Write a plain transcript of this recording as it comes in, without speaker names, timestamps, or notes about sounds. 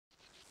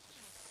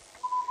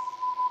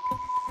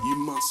You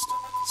must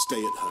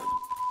stay at home.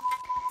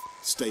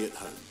 Stay at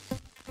home.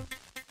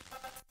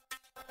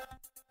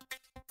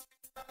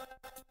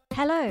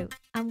 Hello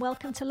and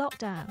welcome to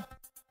Lockdown,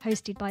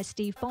 hosted by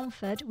Steve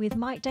Bomford with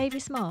Mike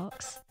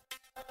Davis-Marks.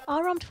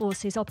 Our armed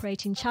forces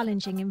operate in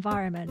challenging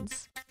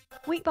environments.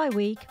 Week by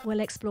week, we'll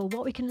explore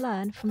what we can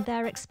learn from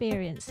their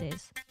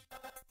experiences.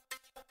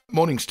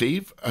 Morning,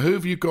 Steve. Who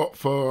have you got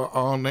for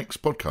our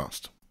next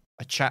podcast?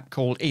 A chap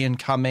called Ian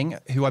Cumming,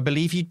 who I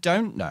believe you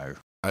don't know.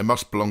 I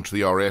must belong to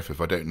the RAF if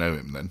I don't know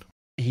him then.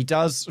 He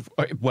does,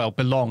 well,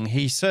 belong.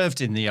 He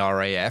served in the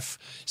RAF.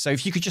 So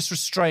if you could just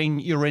restrain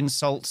your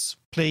insults,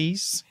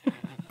 please.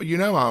 You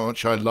know how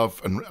much I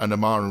love and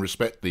admire and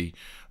respect the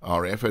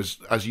RAF,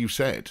 as you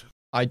said.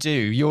 I do.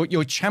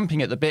 You're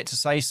champing at the bit to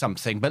say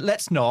something, but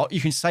let's not. You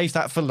can save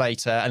that for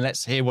later and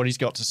let's hear what he's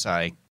got to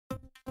say.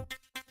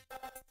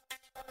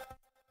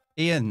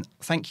 Ian,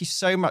 thank you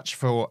so much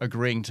for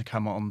agreeing to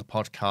come on the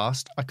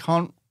podcast. I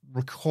can't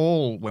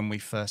recall when we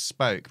first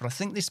spoke, but I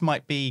think this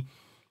might be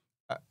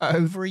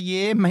over a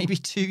year, maybe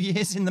 2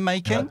 years in the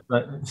making.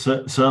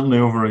 Certainly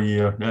over a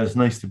year. Yeah, it's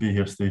nice to be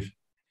here, Steve.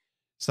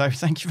 So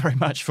thank you very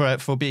much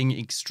for being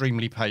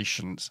extremely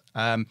patient.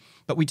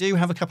 But we do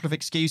have a couple of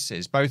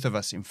excuses, both of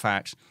us, in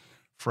fact,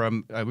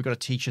 from we've got a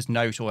teacher's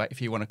note, or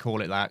if you want to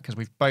call it that, because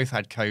we've both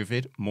had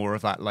COVID. More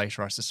of that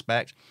later, I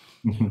suspect.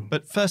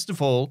 But first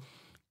of all,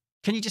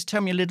 can you just tell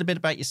me a little bit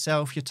about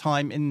yourself, your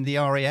time in the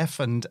RAF,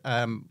 and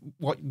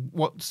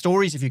what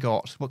stories have you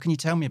got? What can you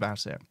tell me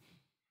about it?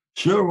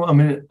 Sure. Well, I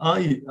mean,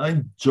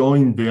 I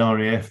joined the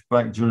RAF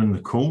back during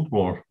the Cold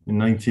War in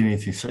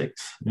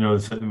 1986. You know,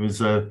 it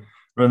was around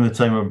the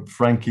time of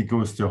Frankie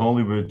Goes to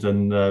Hollywood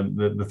and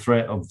the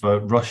threat of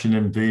Russian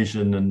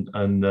invasion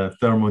and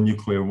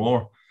thermo-nuclear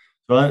war.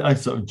 So I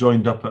sort of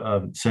joined up at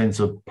a sense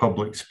of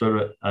public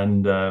spirit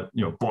and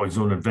boys'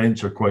 own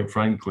adventure, quite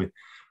frankly.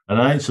 And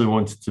I actually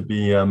wanted to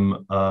be a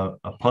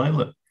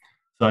pilot.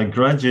 So I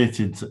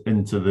graduated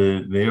into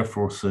the Air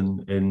Force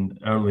in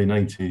early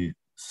 87,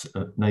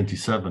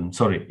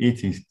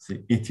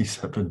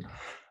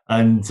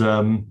 and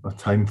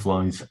time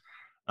flies.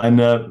 And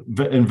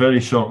in very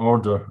short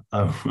order,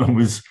 it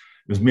was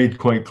made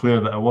quite clear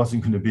that I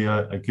wasn't going to be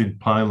a good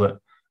pilot.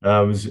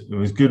 I was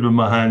good with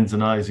my hands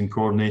and eyes and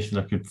coordination.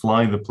 I could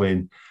fly the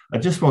plane. I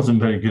just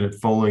wasn't very good at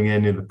following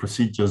any of the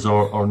procedures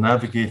or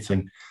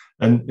navigating.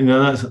 And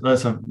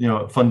that's a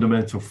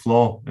fundamental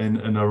flaw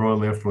in a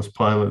Royal Air Force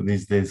pilot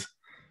these days.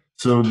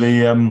 So they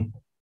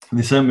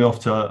sent me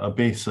off to a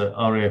base at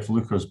RAF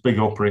Lookers, big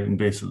operating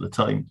base at the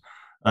time,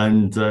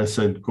 and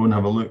said, go and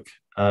have a look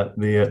at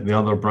the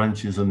other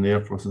branches in the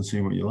Air Force and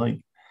see what you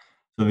like.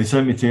 So they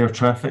sent me to air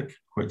traffic,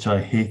 which I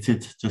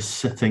hated, just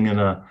sitting in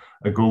a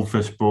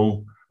goldfish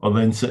bowl or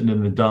then sitting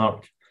in the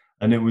dark.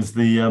 And it was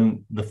the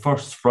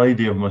first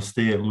Friday of my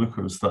stay at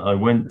Lookers that I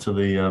went to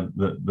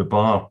the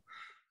bar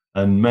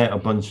and met a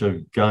bunch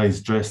of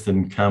guys dressed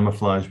in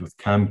camouflage with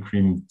cam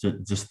cream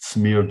just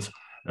smeared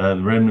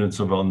the remnants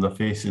of it on their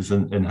faces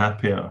in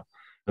happy hour.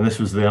 And this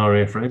was the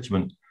RAF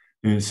Regiment,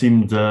 who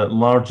seemed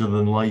larger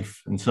than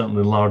life and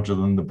certainly larger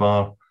than the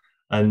bar.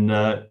 And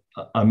I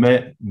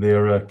met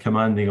their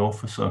commanding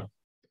officer,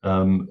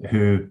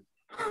 who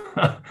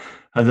had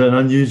an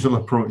unusual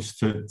approach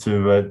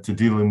to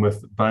dealing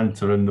with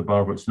banter in the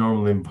bar, which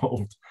normally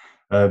involved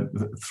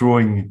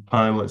throwing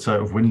pilots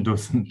out of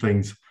windows and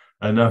things.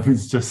 And I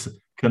was just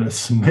kind of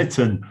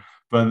smitten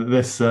by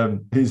this,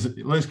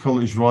 let's call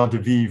it joie de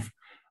vivre.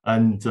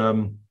 And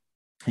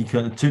he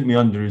kind of took me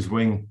under his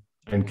wing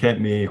and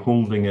kept me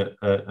holding it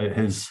at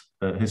his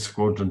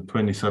squadron,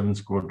 27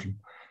 Squadron.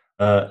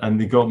 And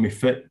they got me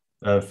fit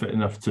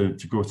enough to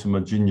go to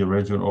my junior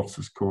regiment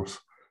officers course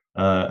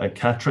at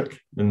Catterick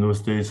in those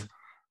days,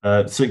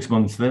 6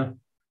 months there.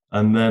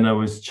 And then I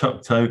was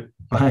chucked out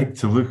back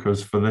to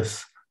Lookers for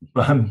this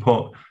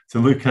Bampot to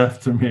look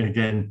after me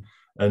again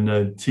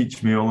and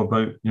teach me all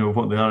about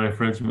what the RAF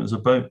Regiment is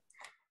about.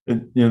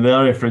 The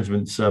RAF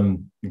Regiment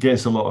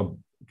gets a lot of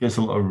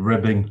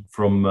ribbing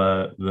from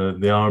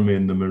the Army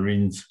and the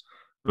Marines,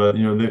 but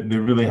they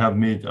really have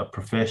made a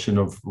profession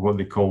of what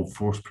they call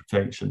force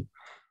protection.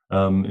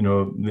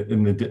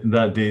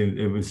 That day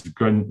it was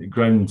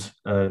ground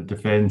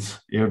defence,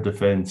 air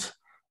defence,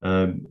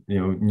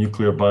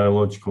 nuclear,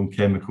 biological, and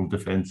chemical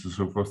defence, and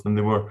so forth. And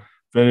they were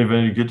very,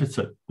 very good at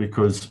it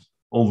because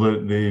all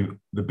the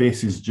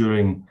bases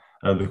during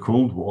the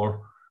Cold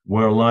War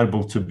were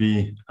liable to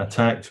be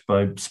attacked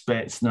by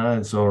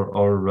Spetsnaz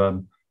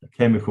or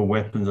chemical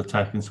weapons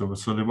attack and so forth.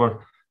 So they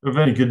were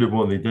very good at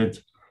what they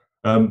did.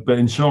 But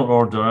in short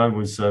order, I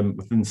was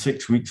within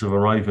 6 weeks of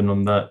arriving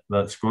on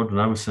that squadron,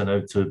 I was sent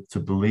out to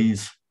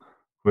Belize,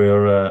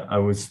 where I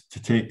was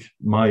to take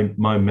my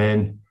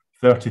men,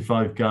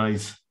 35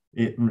 guys,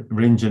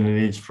 ranging in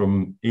age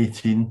from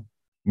 18,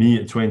 me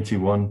at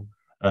 21,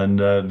 and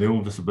the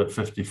oldest about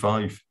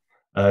 55.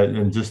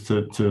 And just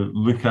to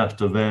look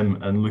after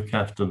them and look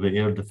after the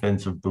air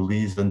defence of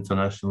Belize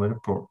International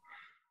Airport.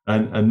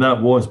 And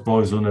that was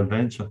boys' own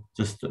adventure.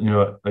 Just,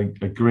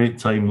 a great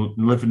time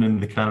living in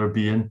the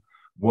Caribbean,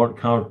 work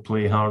hard,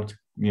 play hard,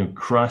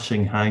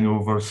 crashing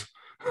hangovers,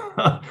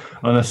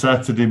 on a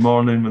Saturday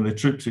morning when the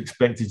troops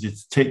expected you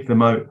to take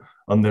them out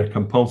on their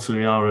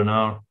compulsory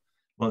R&R.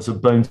 Lots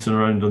of bouncing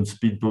around on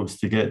speedboats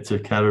to get to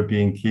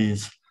Caribbean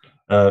Keys,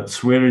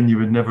 swearing you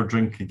would never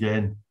drink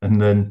again.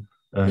 And then,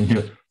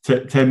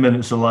 10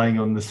 minutes of lying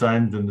on the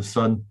sand in the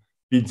sun,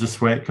 beads of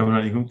sweat coming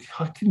out. You go,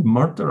 I can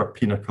murder a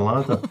pina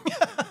colada.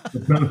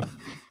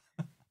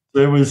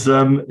 It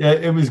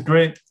was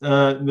great.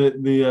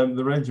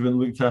 The regiment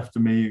looked after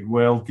me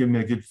well, gave me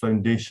a good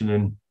foundation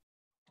in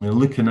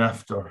looking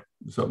after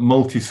sort of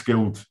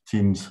multi-skilled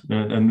teams,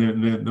 and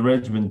the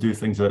regiment do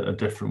things a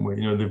different way.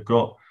 They've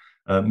got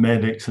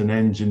medics and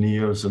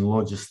engineers and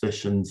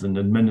logisticians and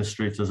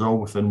administrators all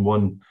within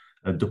one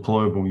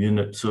deployable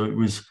unit. So it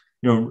was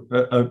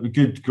a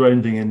good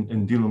grounding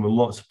in dealing with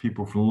lots of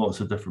people from lots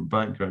of different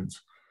backgrounds,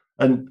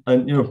 and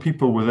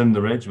people within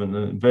the regiment.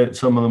 And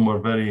some of them were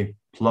very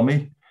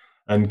plummy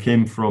and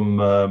came from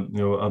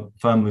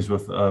families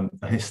with a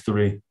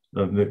history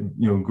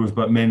that goes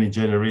back many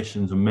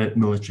generations of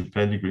military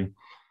pedigree,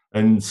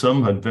 and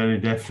some had very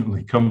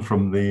definitely come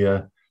from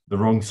the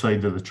wrong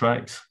side of the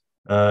tracks.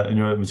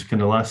 It was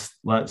kind of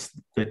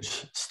last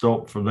ditch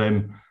stop for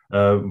them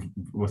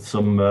with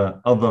some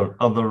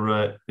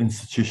other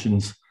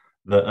institutions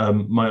that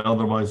might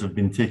otherwise have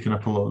been taken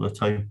up a lot of the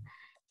time.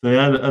 So they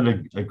had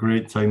a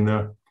great time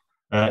there.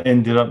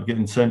 Ended up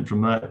getting sent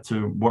from that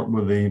to work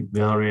with the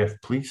RAF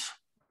police,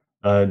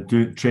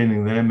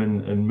 training them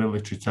in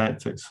military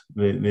tactics.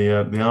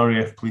 The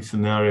RAF police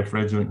and the RAF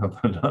regiment have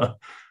had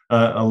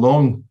a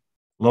long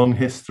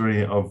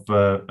history of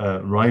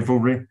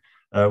rivalry.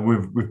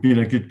 We've been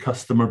a good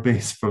customer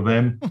base for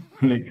them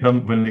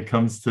when it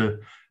comes to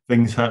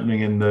things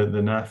happening in the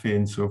NAFI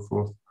and so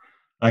forth.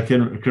 I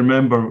can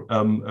remember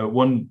at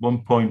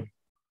one point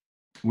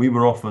we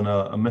were off on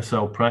a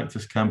missile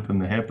practice camp in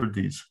the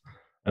Hebrides,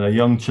 and a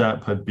young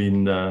chap had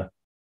been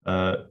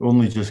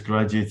only just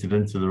graduated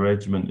into the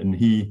regiment, and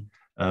he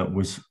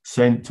was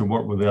sent to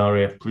work with the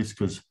RAF police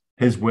because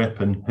his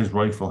weapon, his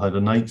rifle, had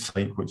a night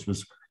sight, which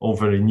was all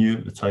very new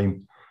at the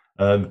time.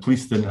 The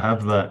police didn't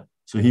have that.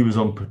 So he was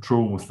on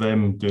patrol with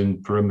them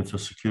doing perimeter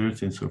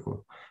security and so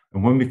forth.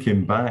 And when we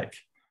came back,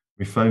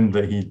 we found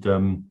that he'd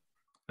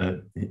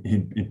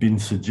been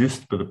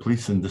seduced by the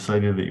police and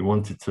decided that he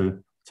wanted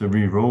to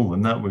re-roll.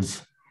 And that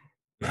was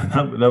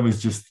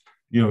just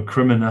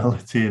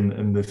criminality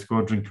in the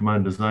squadron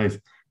commander's eyes.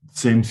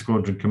 Same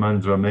squadron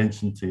commander I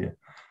mentioned to you.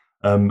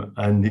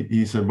 And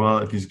he said, well,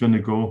 if he's going to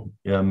go,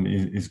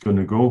 he's going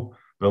to go,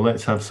 but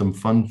let's have some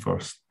fun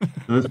first.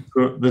 So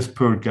this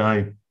poor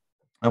guy,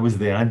 I was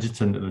the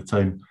adjutant at the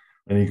time,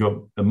 and he got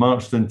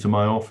marched into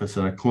my office,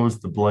 and I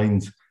closed the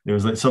blinds. It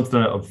was like something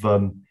out of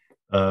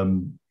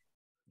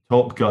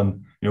Top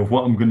Gun.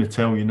 What I'm going to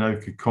tell you now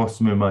could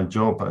cost me my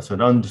job. I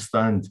said, I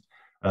understand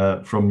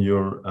from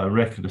your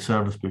record of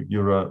service book,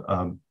 you're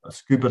a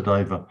scuba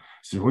diver.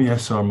 He said, oh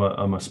yes, sir,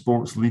 I'm a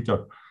sports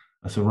leader.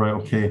 I said, right,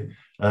 okay.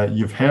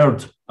 You've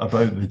heard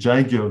about the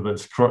Jaguar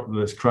that's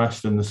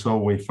crashed in the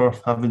Solway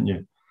Firth, haven't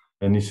you?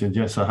 And he said,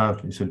 yes, I have.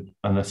 He said,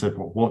 and I said,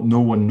 well, what no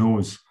one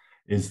knows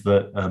is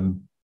that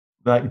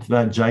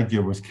that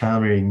Jaguar was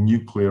carrying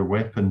nuclear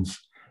weapons,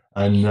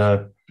 and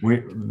the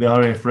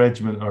RAF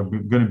regiment are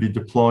going to be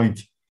deployed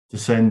to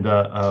send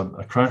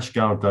a crash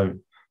guard out.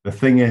 The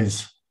thing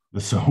is, the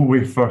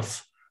Solway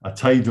Firth, a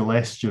tidal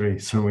estuary,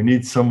 so we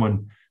need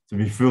someone to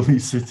be fully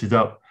suited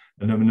up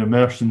in an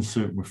immersion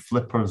suit with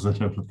flippers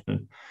and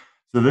everything.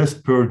 So this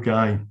poor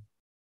guy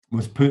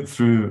was put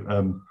through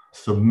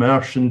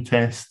submersion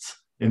tests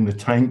in the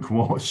tank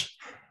wash.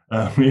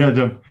 We had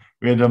him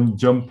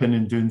jumping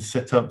and doing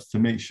sit-ups to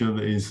make sure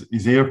that his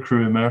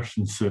aircrew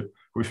immersion suit,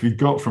 which we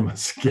got from a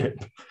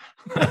skip,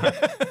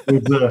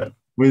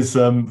 was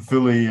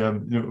fully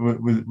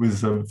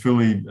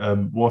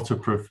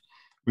waterproof.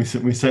 We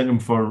sent him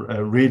for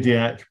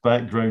Radiac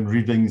background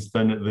readings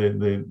down at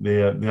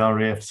the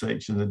RAF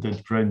section that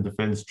did ground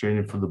defence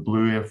training for the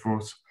Blue Air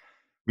Force.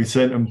 We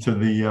sent him to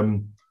the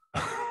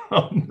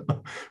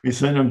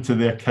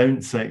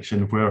account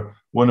section where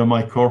one of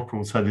my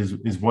corporals had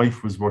his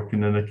wife was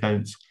working in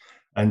accounts,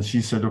 and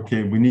she said,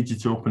 "Okay, we need you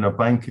to open a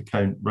bank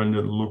account round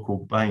at the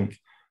local bank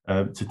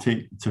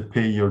to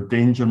pay your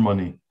danger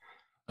money."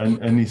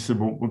 And he said,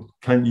 "Well,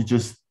 can't you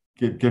just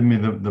give me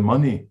the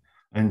money?"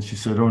 And she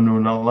said, "Oh no,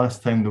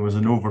 last time there was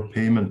an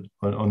overpayment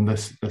on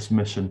this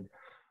mission."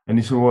 And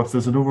he said, "Well, if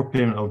there's an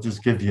overpayment, I'll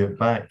just give you it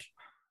back."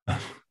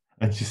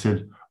 And she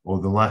said, "Oh,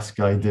 the last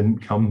guy didn't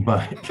come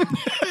back."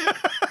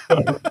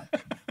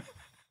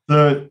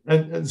 So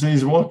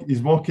he's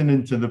walking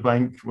into the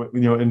bank,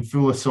 in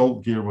full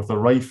assault gear with a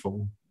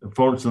rifle.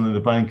 Unfortunately,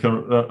 the bank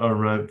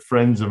are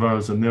friends of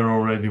ours, and they're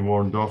already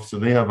warned off, so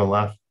they have a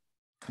laugh.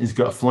 He's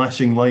got a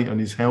flashing light on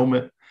his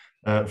helmet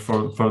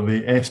for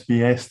the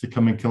SBS to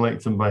come and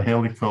collect him by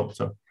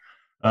helicopter.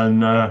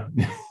 And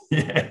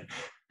the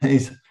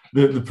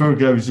poor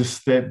guy was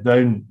just stepped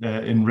down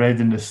in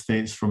readiness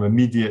states from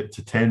immediate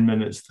to 10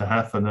 minutes to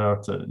half an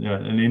hour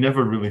and he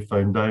never really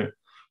found out.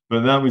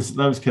 But that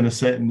was kind of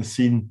setting the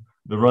scene,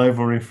 the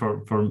rivalry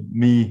for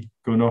me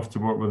going off to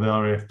work with the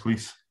RAF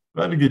police.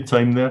 I had a good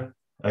time there.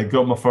 I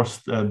got my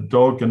first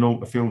dog,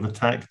 a field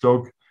attack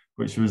dog,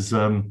 which was,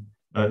 I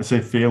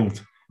say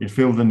failed. He'd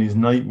failed in his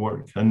night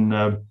work,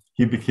 and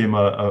he became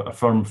a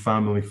firm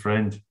family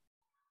friend.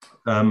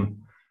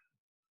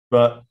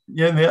 But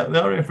yeah,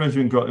 the RAF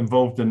Regiment got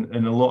involved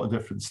in a lot of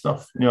different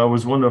stuff. I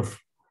was one of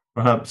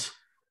perhaps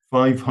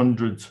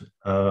 500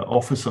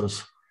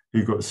 officers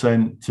who got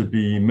sent to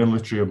be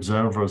military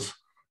observers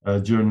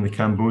during the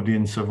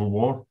Cambodian Civil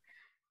War.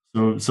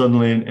 So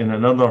suddenly in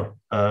another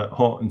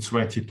hot and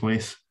sweaty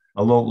place,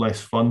 a lot less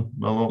fun,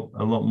 a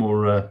lot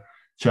more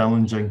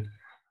challenging.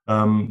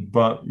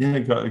 But yeah,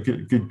 got a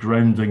good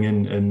grounding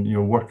in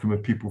Mm. working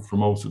with people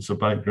from all sorts of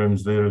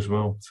backgrounds there as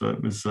well. So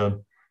it was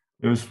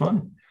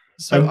fun.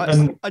 So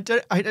I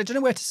don't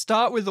know where to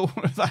start with all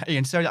of that,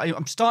 Ian. So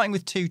I'm starting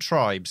with two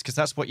tribes because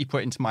that's what you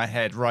put into my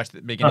head right at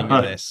the beginning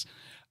of this.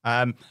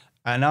 And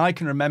I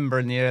can remember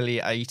in the early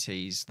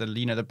 80s,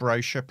 the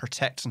brochure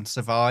Protect and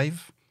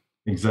Survive.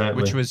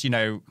 Exactly. Which was,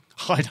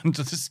 hide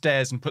under the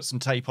stairs and put some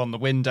tape on the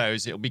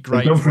windows. It'll be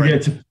great.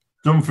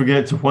 Don't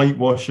forget to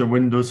whitewash your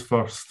windows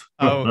first.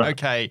 Oh,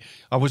 okay.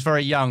 I was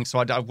very young, so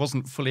I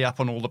wasn't fully up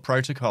on all the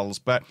protocols.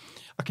 But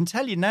I can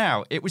tell you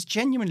now, it was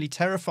genuinely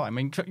terrifying.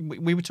 I mean,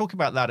 we were talking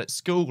about that at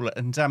school.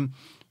 And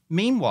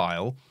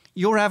meanwhile,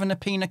 you're having a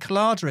pina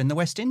colada in the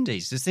West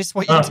Indies. Is this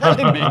what you're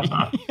telling me?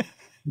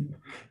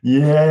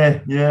 Yeah.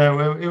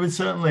 Well, it was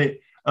certainly...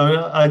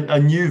 I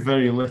knew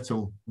very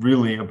little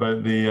really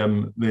about the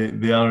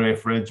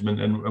RAF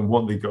Regiment and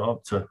what they got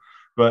up to.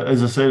 But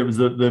as I said, it was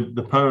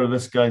the power of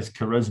this guy's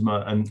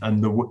charisma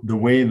and the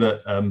way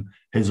that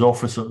his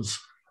officers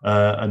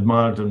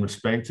admired and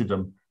respected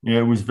him.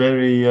 It was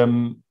very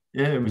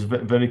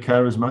very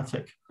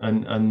charismatic.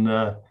 And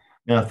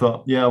I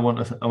thought, I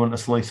want a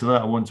slice of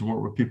that. I want to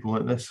work with people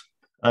like this.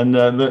 And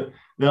the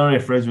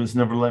RAF Regiments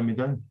never let me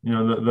down.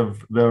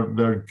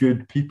 They're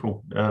good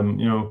people.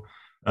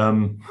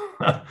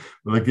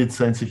 With a good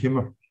sense of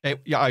humour.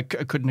 I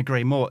couldn't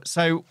agree more.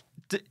 So,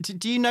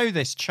 do you know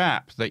this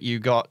chap that you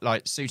got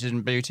like suited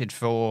and booted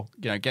for,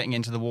 getting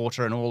into the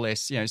water and all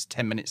this? It's a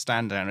 10-minute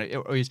stand down.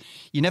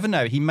 You never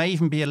know. He may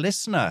even be a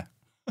listener.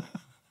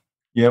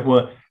 Yeah,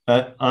 well,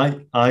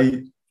 I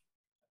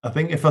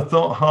think if I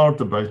thought hard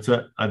about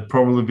it, I'd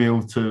probably be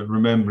able to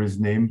remember his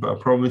name, but I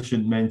probably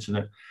shouldn't mention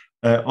it.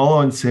 All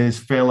I would say is,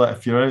 fella,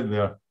 if you're out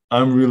there,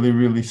 I'm really,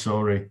 really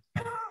sorry.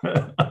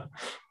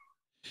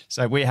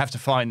 So we have to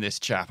find this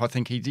chap. I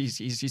think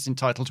he's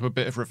entitled to a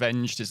bit of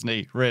revenge, isn't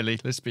he? Really,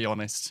 let's be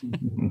honest.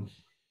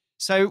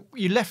 So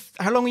you left,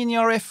 how long were you in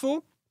the RAF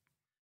for?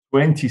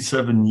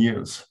 27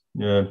 years.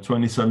 Yeah,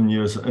 27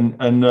 years.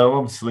 And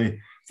obviously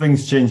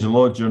things changed a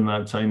lot during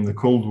that time. The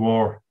Cold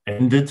War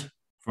ended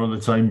for the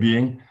time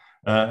being.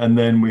 And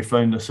then we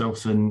found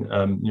ourselves in,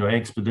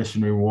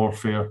 expeditionary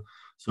warfare.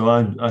 So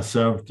I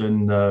served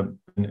in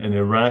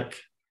Iraq,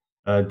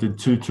 did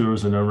 2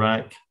 tours in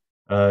Iraq.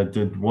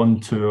 Did 1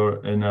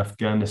 tour in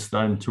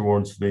Afghanistan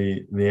towards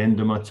the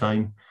end of my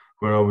time,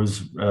 where I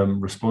was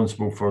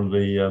responsible for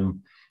the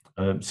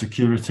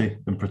security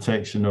and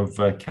protection of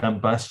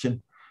Camp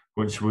Bastion,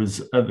 which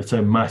was at the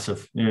time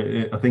massive.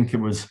 I think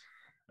it was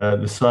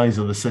the size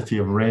of the city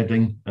of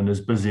Reading and as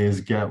busy as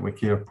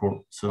Gatwick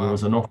Airport. So there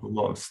was an awful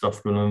lot of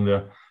stuff going on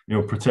there,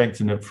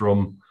 protecting it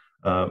from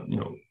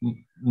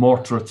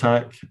mortar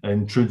attack,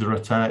 intruder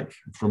attack,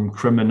 from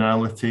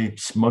criminality,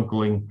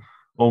 smuggling,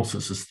 all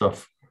sorts of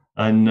stuff.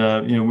 And,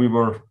 we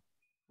were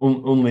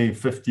only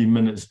 15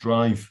 minutes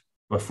drive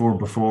before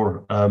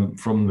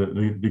from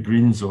the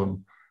green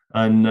zone.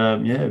 And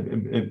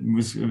it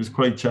was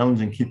quite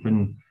challenging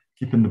keeping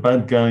the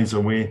bad guys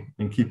away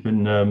and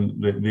keeping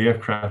the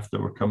aircraft that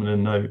were coming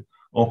in and out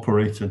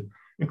operating.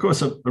 Of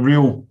course,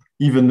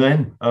 even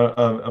then,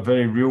 a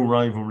very real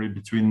rivalry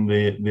between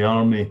the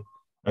Army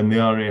and the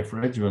RAF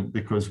Regiment,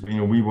 because,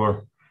 we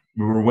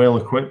were well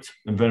equipped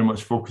and very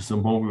much focused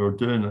on what we were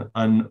doing,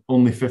 and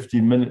only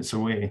 15 minutes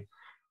away,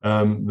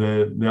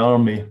 the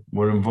Army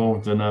were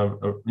involved in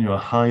a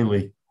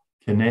highly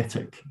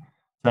kinetic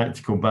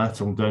tactical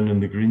battle down in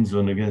the green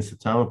zone against the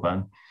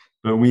Taliban.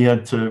 But we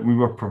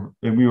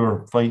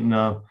were fighting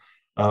a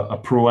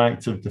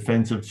proactive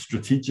defensive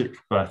strategic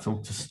battle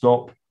to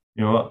stop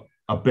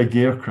a big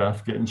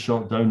aircraft getting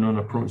shot down on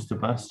approach to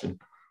Bastion.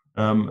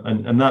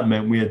 And that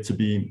meant we had to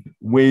be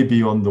way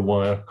beyond the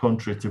wire,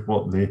 contrary to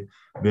what the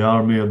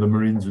Army or the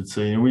Marines would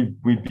say.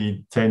 We'd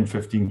be 10,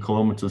 15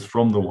 kilometers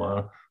from the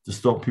wire to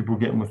stop people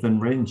getting within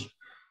range.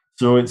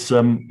 So it's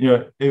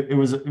it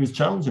was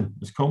challenging. It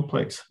was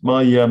complex.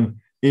 My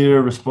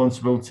area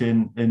responsibility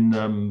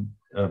in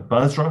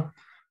Basra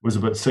was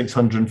about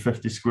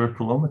 650 square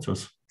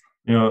kilometers.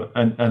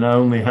 And I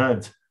only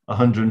had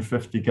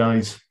 150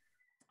 guys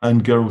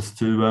and girls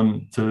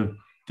to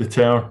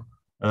deter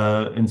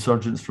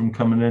insurgents from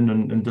coming in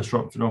and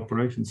disrupting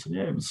operations. So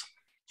yeah, it was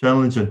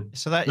challenging.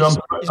 So that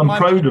I'm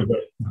proud of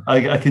it.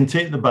 I can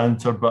take the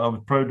banter, but I was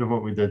proud of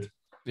what we did.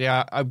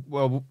 Yeah,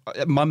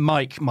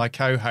 Mike, my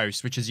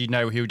co-host, which, as you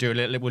know, we'll do a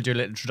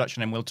little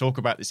introduction, and we'll talk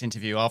about this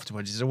interview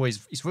afterwards. He's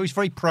always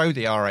very pro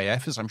the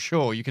RAF, as I'm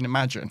sure you can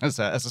imagine, as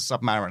a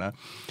submariner.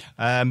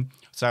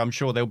 So I'm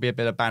sure there'll be a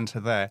bit of banter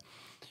there.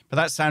 But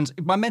that sounds,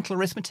 my mental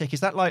arithmetic, is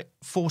that like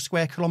 4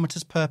 square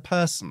kilometres per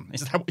person?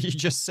 Is that what you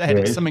just said?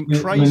 Yeah, it's something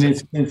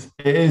crazy. It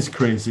is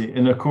crazy.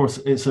 And of course,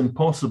 it's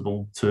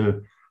impossible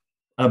to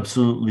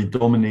absolutely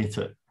dominate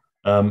it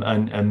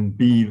and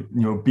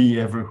be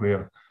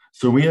everywhere.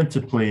 So we had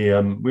to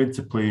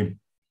play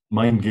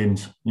mind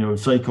games,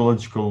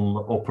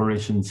 psychological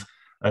operations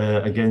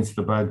against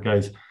the bad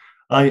guys.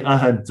 I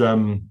had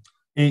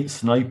 8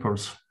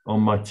 snipers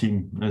on my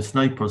team. Now,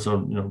 snipers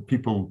are,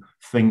 people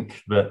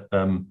think that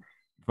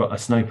but a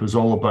sniper is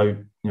all about,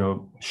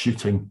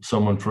 shooting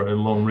someone for a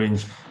long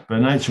range. But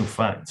in actual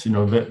fact,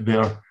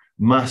 they're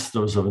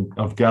masters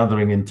of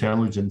gathering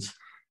intelligence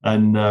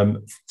and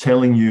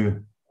telling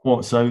you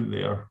what's out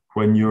there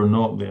when you're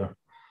not there.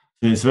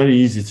 So it's very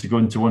easy to go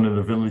into one of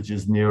the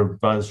villages near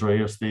Basra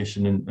Air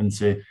Station and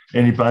say,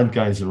 any bad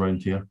guys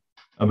around here?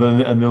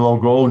 And they'll all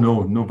go, oh,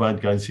 no bad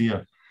guys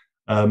here.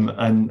 They'll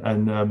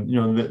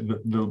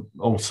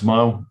all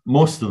smile.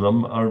 Most of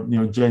them are,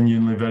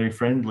 genuinely very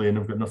friendly and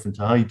have got nothing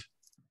to hide.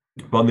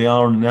 But they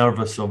are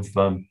nervous of,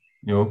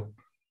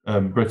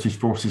 British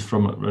forces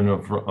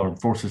or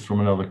forces from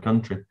another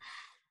country.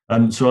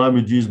 And so I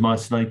would use my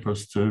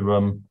snipers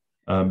to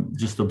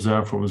just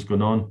observe what was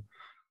going on.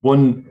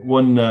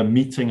 One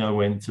meeting I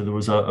went to, there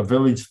was a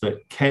village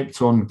that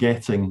kept on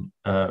getting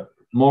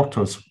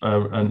mortars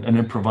and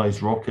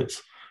improvised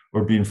rockets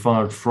were being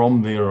fired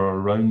from there or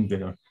around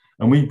there.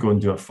 And we'd go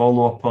and do a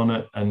follow-up on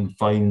it and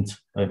find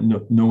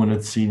no one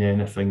had seen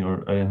anything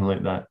or anything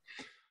like that.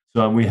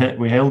 So we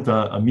held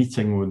a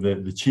meeting with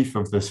the chief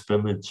of this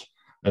village,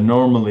 and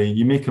normally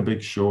you make a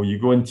big show. You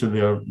go into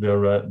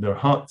their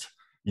hut,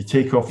 you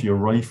take off your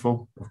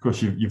rifle. Of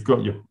course, you've got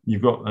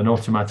an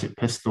automatic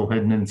pistol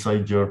hidden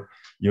inside your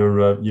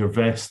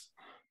vest,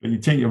 but you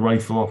take your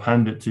rifle off,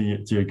 hand it to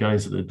your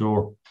guys at the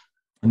door,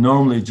 and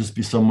normally it'd just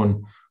be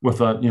someone with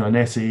an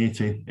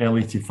SA-80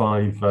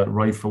 L85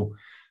 rifle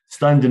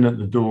standing at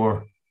the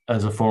door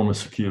as a form of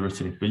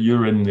security, but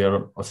you're in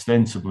there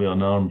ostensibly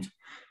unarmed.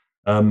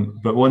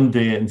 But one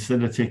day,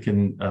 instead of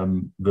taking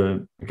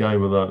the guy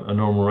with a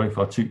normal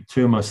rifle, I took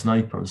 2 of my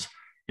snipers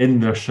in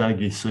their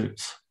shaggy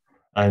suits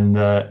and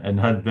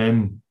had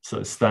them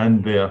sort of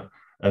stand there,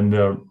 and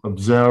they're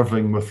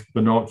observing with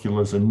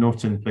binoculars and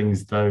noting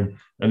things down.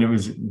 And it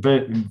was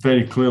very,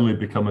 very clearly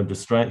become a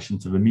distraction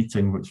to the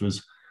meeting, which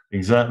was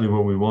exactly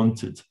what we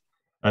wanted.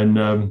 And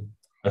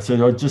I said,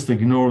 I'd just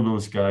ignore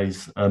those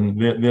guys.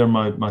 They're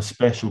my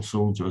special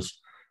soldiers.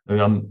 And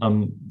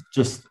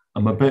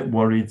I'm a bit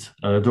worried,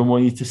 and I don't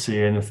want you to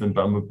say anything,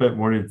 but I'm a bit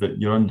worried that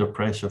you're under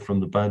pressure from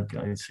the bad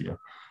guys here.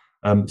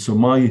 So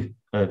my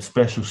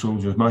special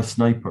soldiers, my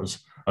snipers,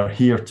 are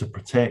here to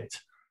protect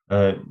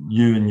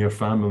you and your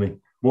family.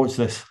 Watch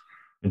this.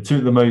 And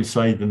took them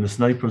outside, and the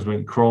snipers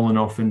went crawling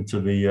off into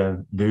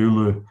the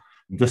Ulu,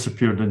 and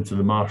disappeared into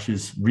the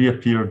marshes,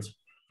 reappeared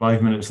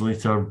 5 minutes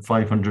later,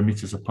 500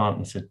 meters apart,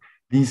 and said,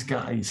 these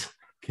guys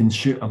can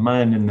shoot a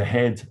man in the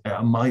head at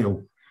a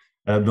mile.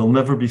 They'll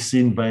never be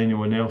seen by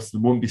anyone else. They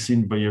won't be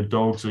seen by your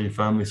dogs or your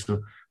family,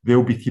 so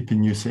they'll be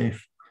keeping you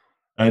safe.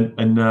 So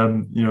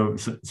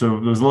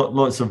there's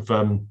lots of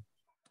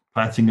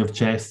patting of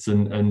chests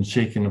and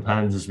shaking of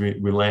hands as we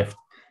left.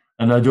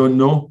 And I don't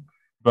know,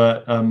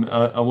 but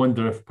I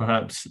wonder if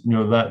perhaps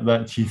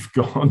that chief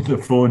got on the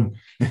phone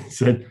and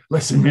said,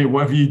 "Listen, mate,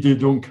 whatever you do,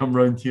 don't come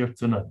round here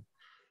tonight."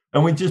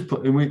 And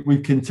we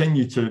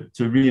continue to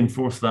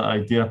reinforce that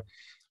idea.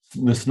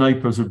 The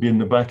snipers would be in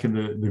the back of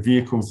the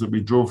vehicles that we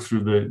drove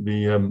through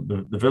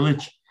the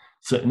village,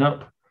 sitting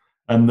up.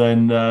 And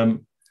then,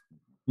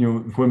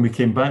 when we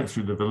came back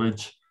through the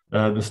village,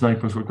 the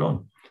snipers were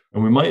gone.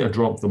 And we might have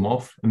dropped them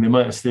off, and they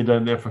might have stayed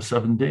out there for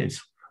 7 days,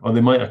 or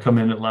they might have come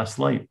in at last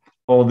light,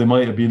 or they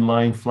might have been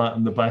lying flat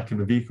in the back of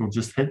the vehicle,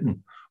 just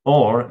hidden.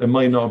 Or it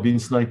might not have been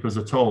snipers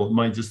at all. It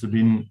might just have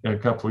been a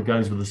couple of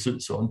guys with the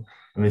suits on,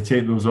 and they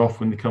take those off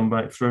when they come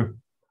back through.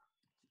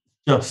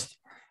 Just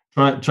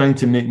trying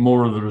to make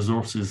more of the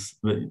resources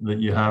that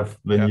you have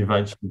than you've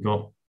actually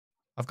got.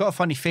 I've got a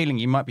funny feeling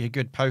you might be a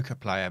good poker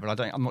player, but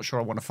I'm not sure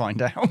I want to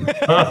find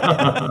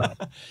out.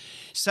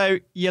 So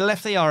you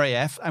left the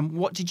RAF, and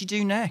what did you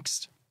do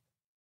next?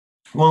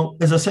 Well,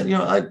 as I said,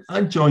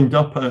 I joined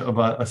up out of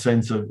a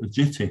sense of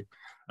duty,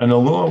 and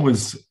although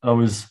I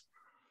was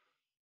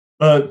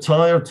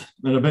tired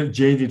and a bit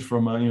jaded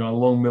from a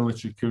long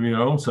military career,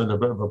 I also had a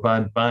bit of a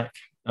bad back.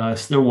 I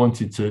still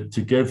wanted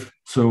to give,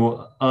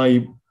 so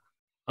I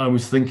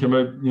was thinking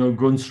about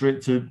going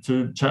straight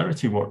to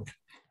charity work,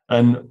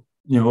 and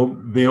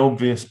the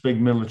obvious big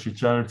military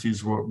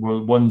charities were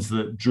ones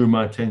that drew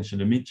my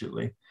attention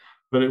immediately,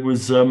 but it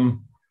was a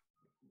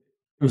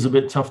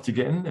bit tough to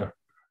get in there.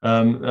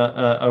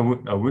 I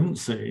wouldn't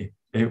say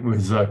it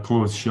was a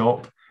closed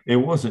shop. It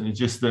wasn't. It's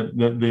just that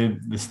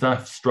the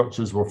staff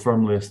structures were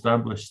firmly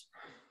established.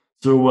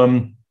 So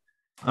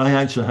I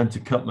actually had to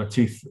cut my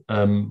teeth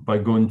by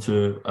going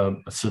to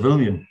a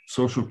civilian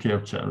social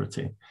care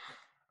charity.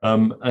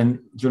 And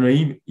you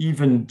know,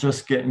 even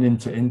just getting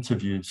into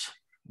interviews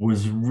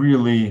was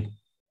really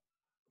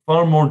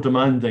far more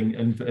demanding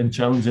and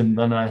challenging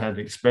than I had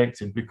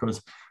expected,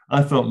 because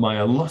I thought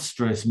my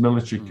illustrious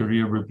military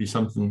career would be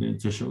something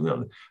to show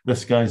that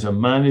this guy's a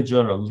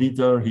manager, a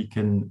leader. He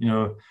can, you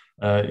know,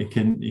 he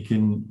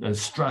can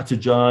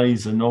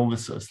strategize and all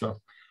this sort of stuff.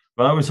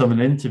 But I was having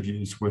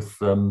interviews with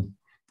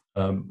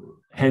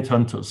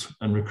headhunters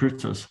and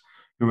recruiters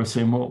who were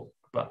saying, "Well,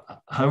 but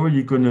how are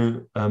you going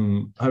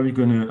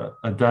to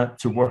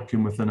adapt to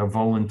working within a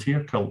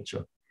volunteer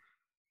culture?"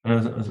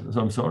 And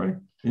I'm sorry,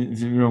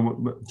 you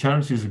know,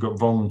 charities have got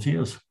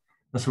volunteers.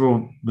 I said,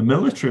 "Well, the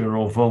military are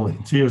all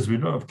volunteers. We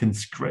don't have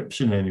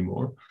conscription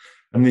anymore."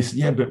 And they said,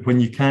 "Yeah, but when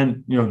you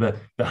can't, you know,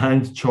 the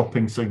hand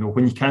chopping signal,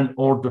 when you can't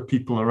order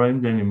people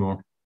around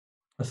anymore."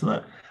 I said,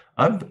 "That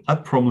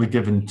I've probably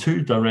given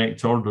 2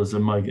 direct orders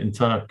in my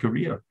entire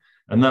career,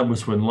 and that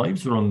was when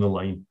lives were on the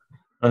line."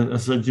 I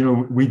said, "You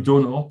know, we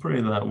don't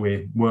operate that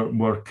way.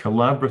 We're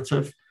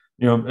collaborative,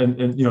 you know,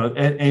 and you know,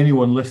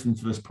 anyone listening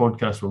to this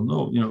podcast will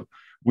know, you know,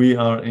 we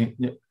are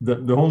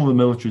the whole of the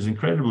military is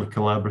incredibly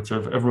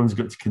collaborative. Everyone's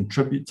got to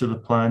contribute to the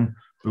plan,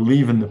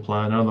 believe in the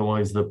plan,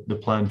 otherwise the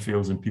plan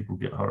fails and people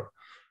get hurt."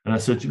 And I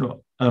said, "You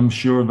know, I'm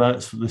sure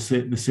that's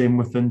the same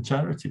within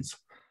charities."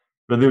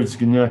 But they were just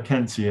going, "No, I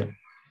can't see it."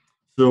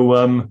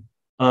 So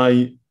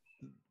I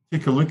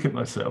took a look at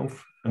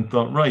myself and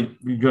thought, right,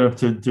 we're going to have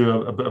to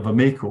do a bit of a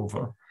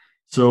makeover.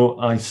 So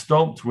I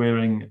stopped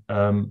wearing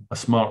a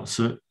smart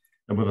suit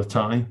with a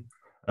tie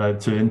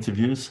to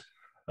interviews.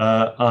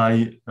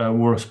 I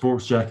wore a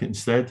sports jacket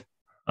instead.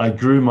 I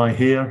grew my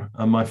hair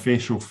and my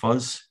facial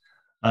fuzz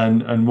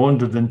and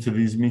wandered into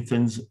these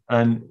meetings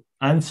and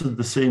answered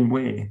the same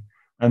way.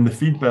 And the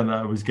feedback that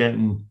I was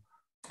getting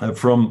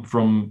from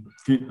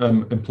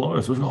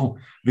employers was, "Oh,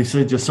 they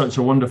said you're such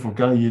a wonderful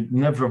guy. You'd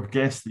never have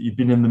guessed that you've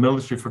been in the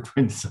military for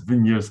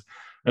 27 years.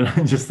 And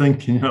I'm just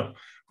thinking, you know,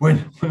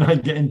 when I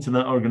get into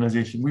that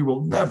organization, we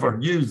will never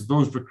use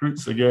those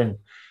recruits again.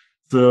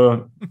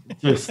 So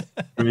just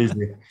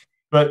crazy.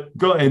 But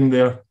got in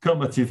there, cut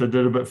my teeth. I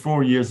did about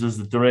 4 years as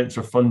the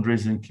director of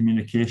fundraising and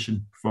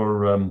communication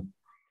for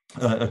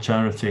a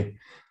charity.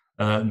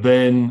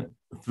 Then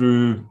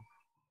through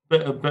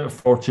a bit of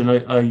fortune,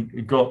 I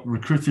got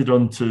recruited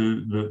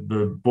onto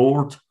the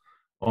board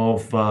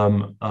of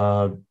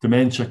a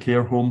dementia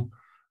care home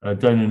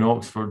down in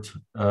Oxford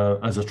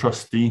as a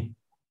trustee.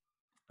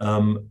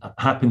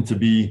 Happened to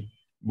be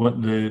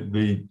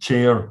the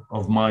chair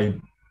of my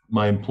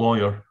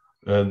employer.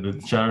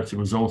 The charity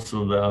was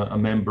also a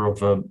member of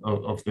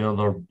the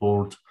other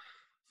board,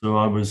 so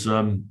I was you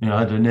know, I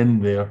had an in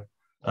there.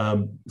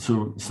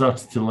 So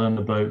started to learn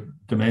about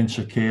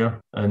dementia care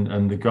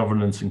and the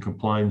governance and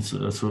compliance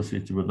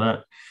associated with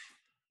that.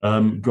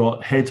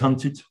 Got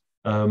headhunted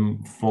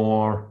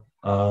for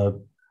a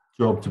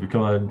job to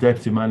become a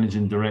deputy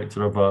managing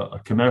director of a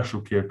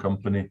commercial care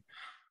company,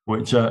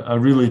 which I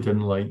really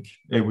didn't like.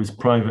 It was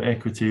private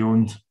equity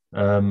owned,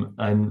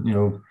 and you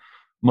know,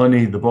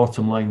 money, the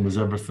bottom line was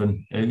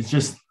everything. It's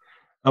just,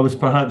 I was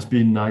perhaps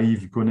being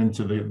naive going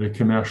into the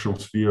commercial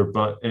sphere,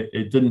 but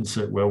it didn't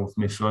sit well with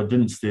me, so I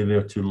didn't stay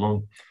there too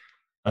long.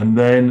 And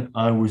then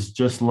I was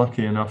just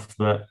lucky enough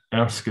that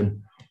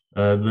Erskine,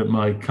 that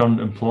my current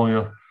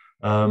employer,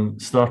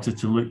 started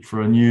to look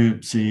for a new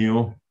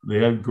CEO.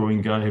 The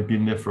outgoing guy had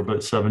been there for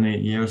about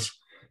 7-8 years.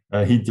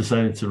 He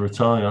decided to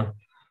retire.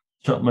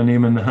 Chucked my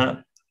name in the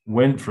hat,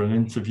 went for an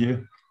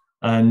interview,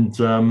 and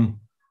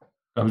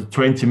I was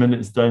 20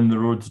 minutes down the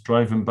road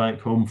driving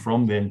back home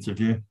from the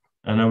interview,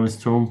 and I was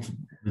told,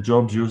 "The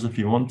job's yours if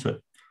you want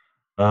it."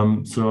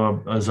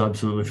 So I was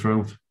absolutely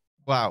thrilled.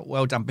 Wow,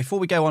 well done. Before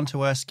we go on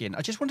to Erskine,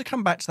 I just want to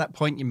come back to that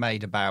point you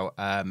made about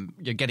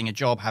you're getting a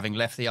job, having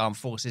left the armed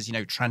forces. You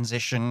know,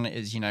 transition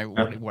is, you know,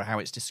 how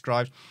it's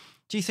described.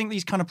 Do you think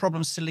these kind of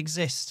problems still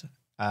exist?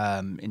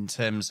 In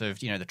terms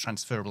of, you know, the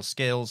transferable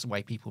skills, the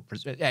way people,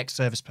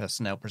 ex-service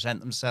personnel present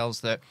themselves,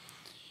 that,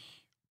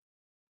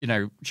 you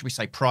know, should we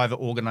say private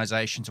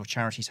organisations or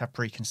charities have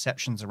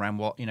preconceptions around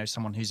what, you know,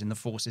 someone who's in the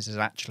forces has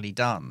actually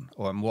done,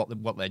 or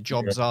what their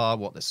jobs are,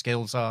 what their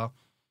skills are?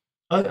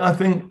 I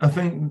think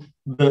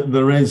that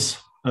there is,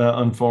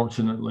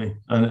 unfortunately,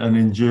 an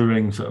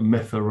enduring sort of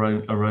myth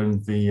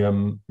around the,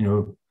 you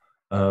know,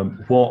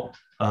 what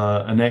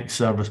an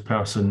ex-service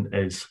person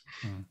is.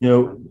 You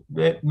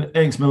know,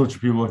 ex-military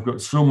people have got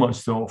so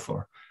much to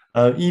offer,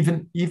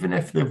 even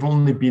if they've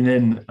only been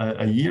in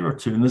a year or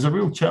two. And there's a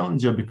real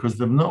challenge here because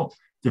they've not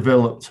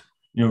developed,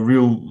 you know,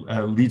 real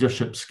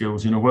leadership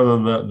skills. You know, whether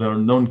they're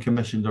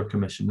non-commissioned or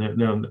commissioned,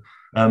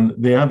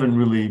 they haven't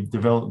really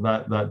developed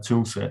that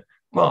tool set.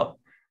 But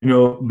you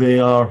know,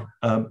 they are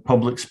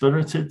public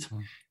spirited.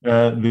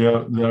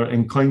 They're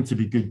inclined to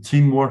be good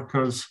team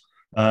workers.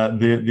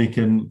 They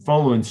can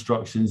follow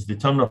instructions. They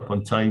turn up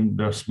on time.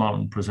 They're smart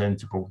and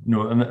presentable. You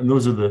know, and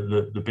those are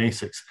the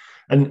basics.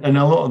 And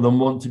a lot of them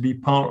want to be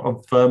part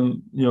of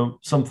you know,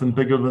 something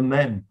bigger than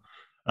them.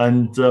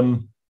 And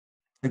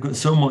they've got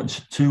so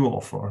much to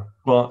offer,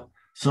 but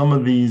some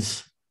of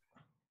these,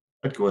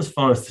 I'd go as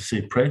far as to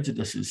say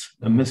prejudices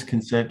and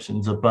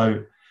misconceptions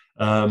about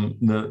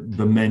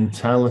the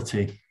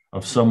mentality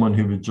of someone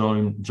who would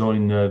join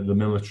the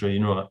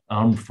military,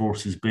 armed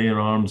forces, bear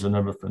arms and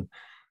everything,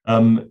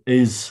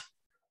 is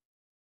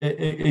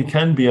it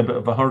can be a bit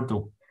of a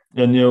hurdle.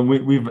 And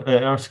we've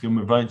at Erskine,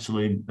 we've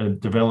actually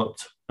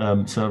developed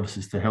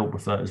services to help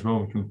with that as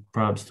well. We can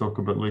perhaps talk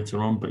about later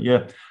on. But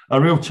yeah,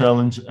 a real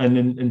challenge. And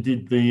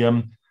indeed,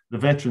 the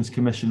Veterans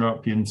Commissioner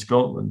up here in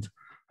Scotland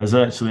has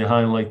actually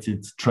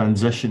highlighted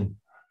transition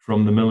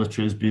from the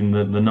military as being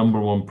the number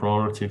one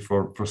priority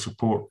for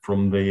support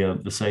from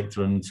the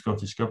sector and the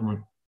Scottish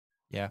Government.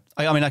 Yeah,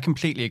 I mean, I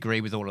completely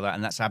agree with all of that,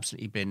 and that's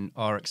absolutely been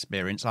our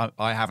experience.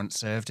 I haven't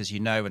served, as you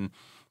know, and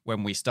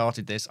when we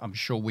started this, I'm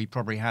sure we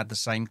probably had the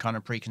same kind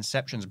of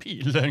preconceptions, but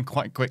you learn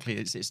quite quickly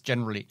it's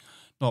generally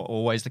not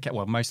always the case,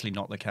 well, mostly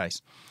not the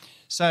case.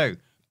 So,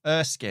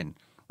 Erskine,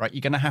 right,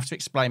 you're going to have to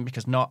explain,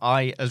 because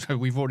as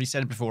we've already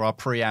said before, our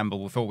preamble,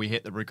 before we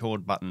hit the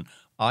record button,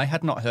 I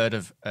had not heard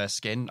of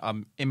Erskine.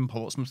 I'm in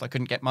Portsmouth. I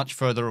couldn't get much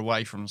further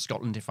away from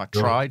Scotland if I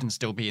tried and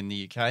still be in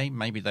the UK.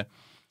 Maybe the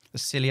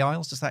Scilly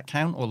Isles, does that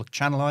count? Or the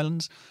Channel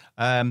Islands?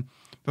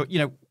 But,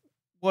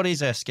 what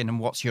is Erskine and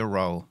what's your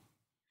role?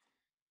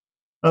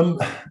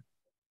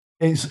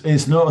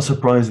 It's not a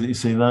surprise that you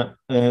say that.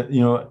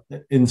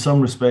 In some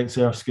respects,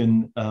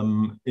 Erskine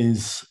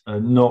is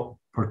not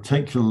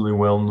particularly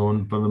well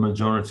known by the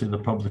majority of the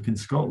public in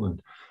Scotland.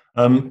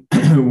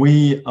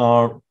 We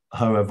are,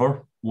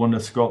 however, one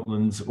of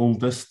Scotland's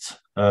oldest,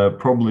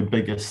 probably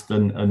biggest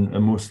and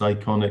most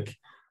iconic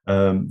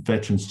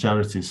veterans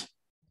charities.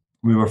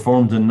 We were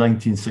formed in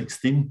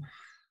 1916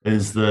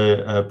 as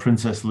the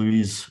Princess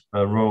Louise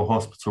Royal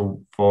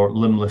Hospital for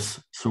limbless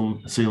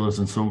sailors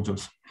and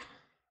soldiers.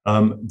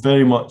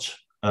 Very much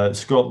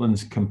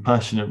Scotland's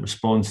compassionate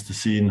response to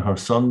seeing her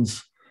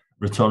sons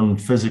return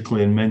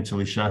physically and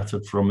mentally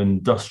shattered from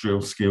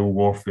industrial scale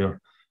warfare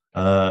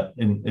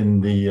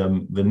in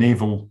the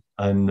naval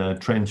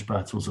and trench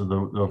battles of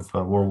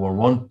World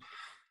War I.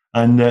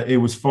 And it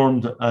was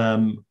formed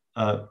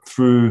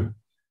through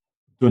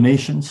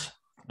donations,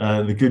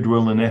 the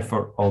goodwill and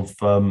effort of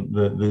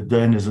the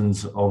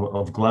denizens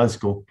of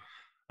Glasgow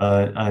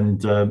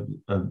and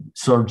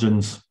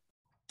surgeons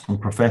and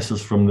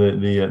professors from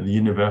the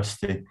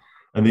university.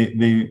 And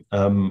they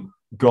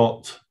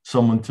got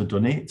someone to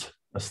donate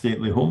a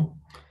stately home.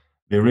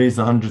 They raised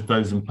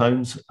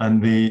 £100,000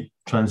 and they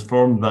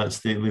transformed that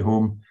stately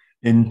home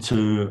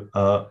into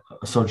a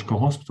surgical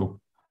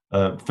hospital,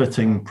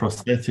 fitting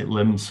prosthetic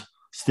limbs,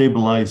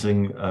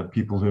 stabilizing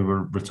people who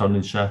were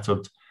returning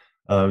shattered,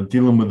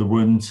 dealing with the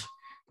wounds,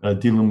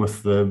 dealing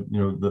with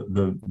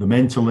the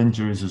mental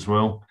injuries as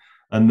well,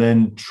 and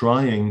then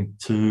trying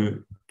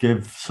to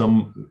give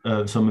some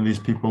of these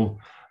people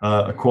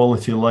a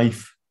quality of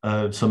life,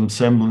 some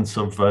semblance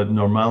of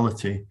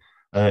normality,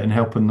 in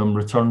helping them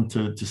return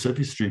to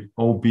Civvy Street,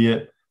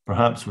 albeit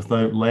perhaps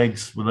without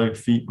legs, without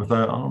feet,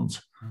 without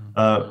arms.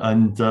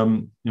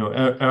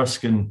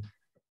 Erskine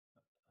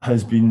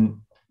has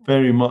been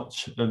very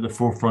much at the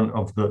forefront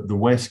of the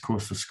west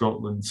coast of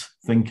Scotland's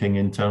thinking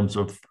in terms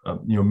of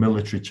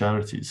military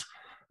charities.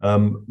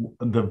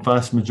 The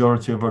vast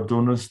majority of our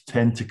donors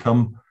tend to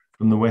come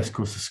from the west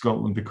coast of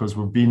Scotland because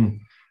we've been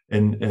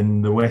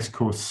in the west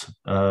coast's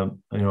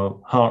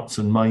hearts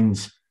and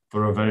minds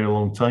for a very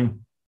long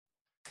time.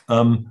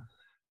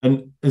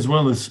 And as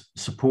well as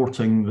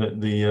supporting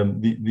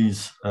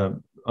these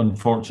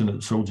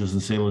unfortunate soldiers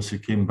and sailors who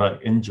came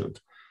back injured,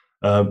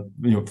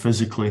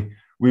 physically,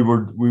 we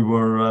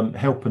were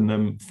helping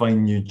them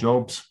find new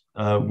jobs.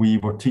 We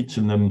were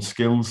teaching them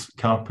skills,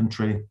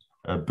 carpentry,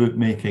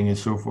 bootmaking, and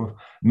so forth.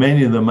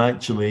 Many of them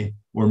actually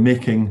were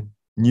making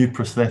new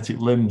prosthetic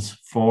limbs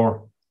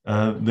for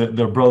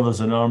their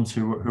brothers in arms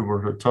who were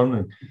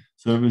returning.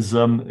 So it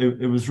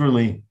was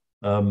really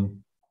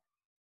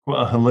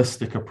quite a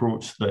holistic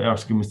approach that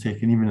Erskine was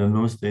taking even in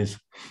those days.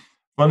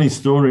 Funny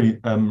story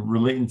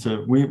relating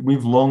to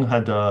we've long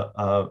had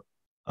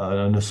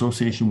an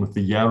association with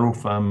the Yarrow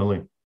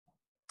family,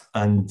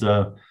 and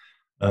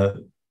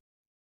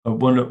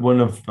one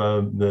of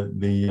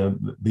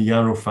the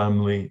Yarrow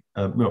family,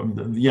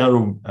 the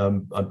Yarrow,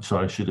 I'm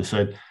sorry, I should have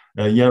said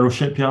Yarrow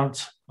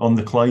shipyards on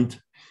the Clyde.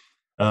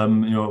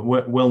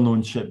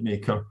 Well-known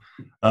shipmaker.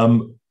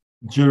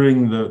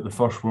 During the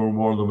First World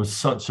War, there was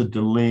such a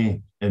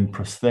delay in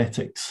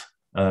prosthetics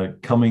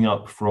coming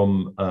up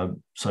from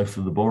south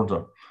of the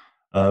border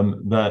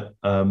that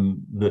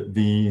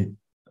the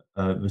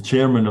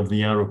chairman of the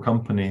Yarrow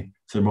company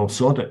said, "Well,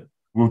 sod it.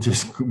 We'll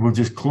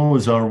just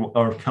close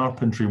our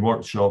carpentry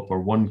workshop,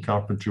 or one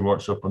carpentry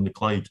workshop on the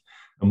Clyde,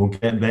 and we'll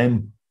get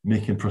them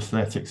making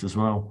prosthetics as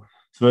well."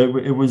 So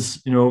it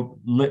was,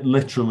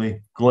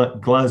 literally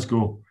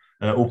Glasgow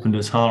opened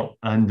its heart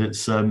and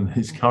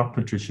its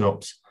carpentry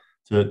shops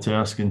to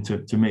Erskine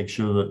to make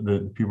sure that the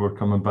people who were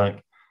coming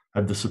back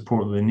had the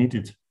support that they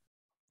needed.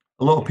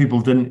 A lot of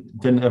people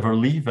didn't ever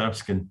leave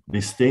Erskine.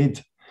 They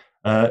stayed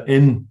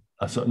in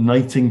a sort of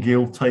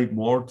Nightingale type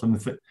ward.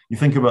 And you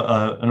think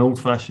about an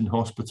old-fashioned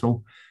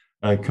hospital,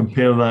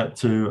 compare that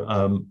to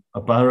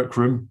a barrack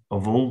room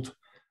of old,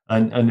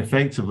 and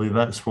effectively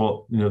that's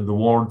what the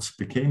wards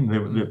became.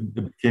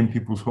 They became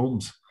people's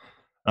homes,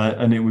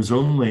 and it was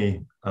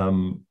only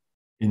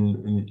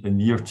in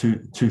year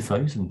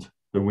 2000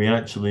 that we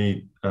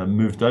actually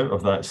moved out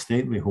of that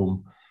stately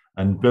home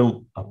and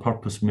built a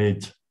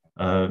purpose-made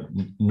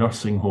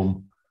nursing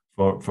home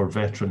for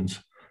veterans.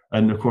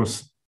 And of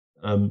course,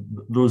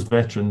 those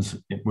veterans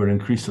were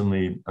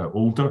increasingly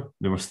older.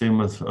 They were staying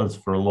with us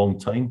for a long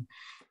time.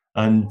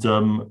 And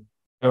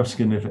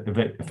Erskine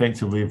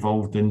effectively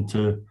evolved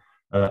into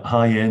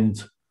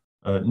high-end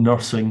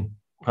nursing,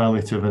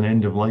 palliative and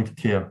end-of-life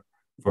care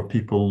for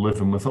people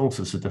living with all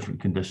sorts of different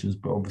conditions,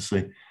 but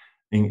obviously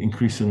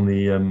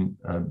increasingly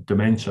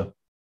dementia.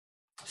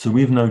 So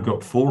we've now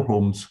got 4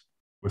 homes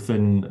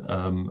within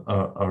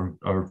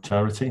our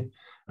charity,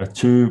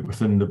 2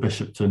 within the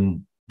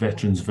Bishopton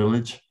Veterans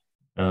Village,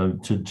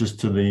 just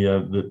to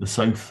the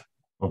south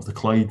of the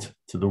Clyde,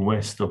 to the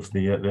west of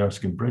the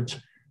Erskine Bridge,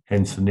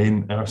 hence the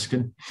name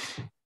Erskine.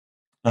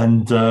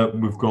 And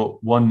we've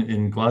got 1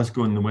 in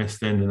Glasgow in the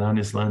West End in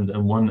Annisland,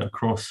 and 1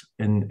 across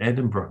in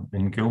Edinburgh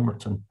in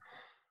Gilmerton.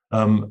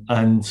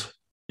 And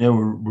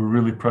we're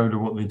really proud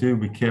of what they do.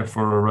 We care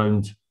for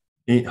around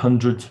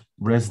 800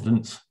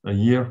 residents a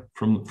year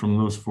from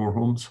those 4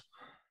 homes.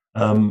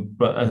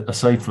 But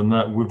aside from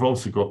that, we've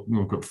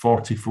got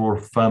 44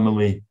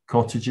 family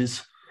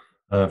cottages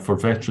for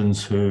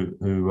veterans who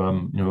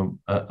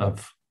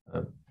have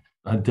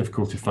had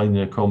difficulty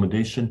finding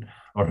accommodation,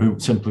 or who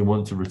simply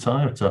want to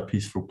retire to a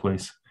peaceful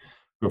place.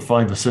 We've got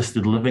 5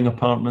 assisted living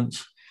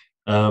apartments.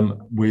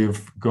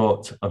 We've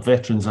got a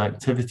veterans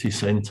activity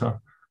centre,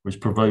 which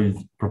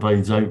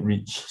provides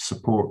outreach,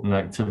 support and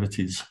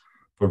activities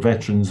for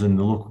veterans in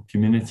the local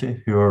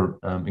community who are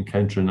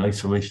encountering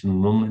isolation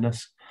and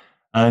loneliness.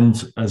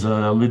 And as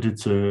I alluded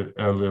to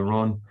earlier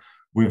on,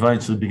 we've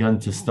actually begun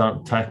to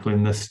start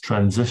tackling this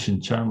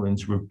transition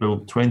challenge. We've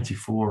built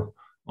 24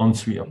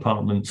 ensuite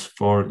apartments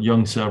for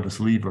young service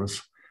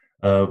leavers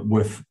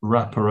with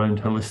wraparound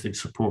holistic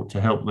support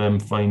to help them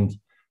find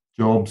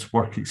jobs,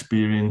 work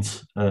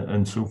experience,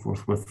 and so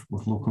forth with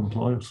local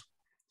employers.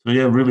 So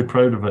yeah, really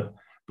proud of it.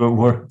 But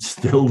we're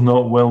still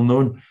not well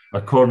known.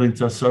 According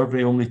to a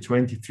survey, only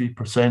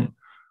 23%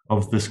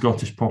 of the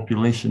Scottish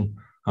population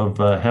have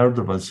heard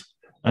of us.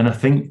 And I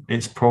think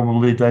it's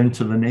probably down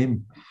to the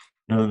name.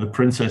 The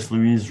Princess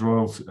Louise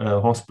Royal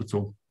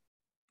Hospital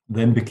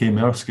then became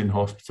Erskine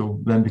Hospital,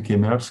 then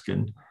became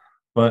Erskine.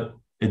 But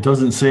it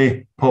doesn't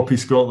say Poppy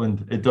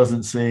Scotland. It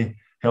doesn't say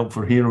Help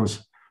for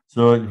Heroes.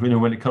 So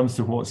when it comes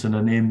to what's in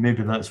a name,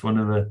 maybe that's one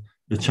of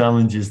the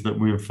challenges that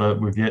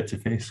we've yet to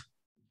face.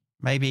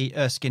 Maybe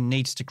Erskine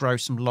needs to grow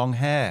some long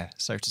hair,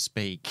 so to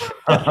speak,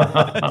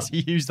 to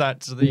use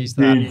that.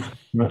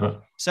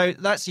 So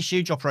that's a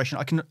huge operation.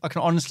 I can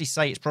honestly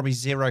say it's probably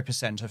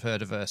 0% have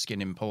heard of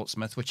Erskine in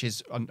Portsmouth, which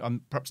is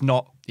perhaps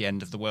not the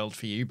end of the world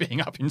for you being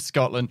up in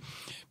Scotland.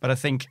 But I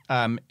think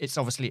it's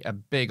obviously a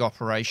big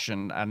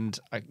operation, and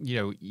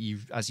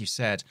you've, as you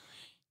said,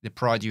 the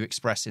pride you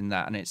express in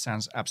that, and it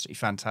sounds absolutely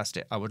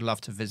fantastic. I would love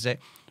to visit.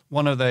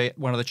 One of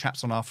the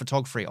chaps on our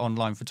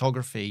online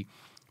photography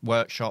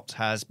workshops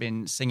has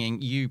been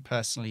singing you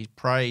personally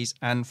praise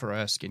and for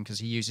Erskine, because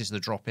he uses the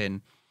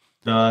drop-in.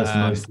 That's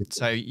nice.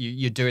 So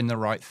you're doing the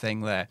right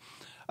thing there.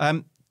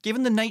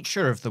 Given the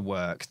nature of the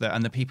work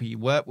and the people you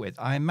work with,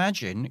 I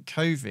imagine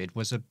COVID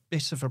was a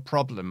bit of a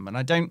problem. And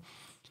I don't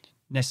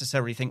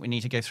necessarily think we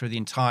need to go through the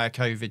entire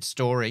COVID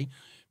story,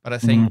 but I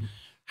think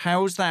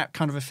how's that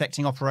kind of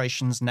affecting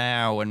operations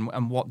now,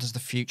 and what does the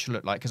future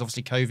look like? Because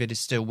obviously COVID is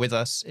still with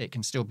us. It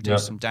can still do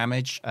some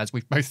damage, as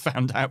we've both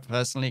found out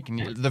personally. It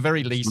can, at the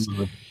very least,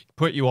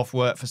 put you off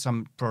work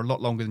for a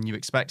lot longer than you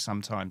expect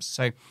sometimes.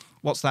 So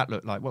what's that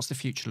look like? What's the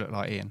future look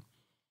like, Ian?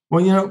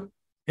 Well,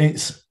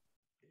 it's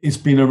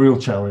been a real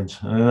challenge,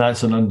 and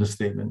that's an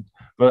understatement.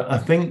 But I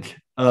think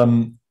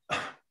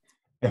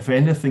if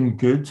anything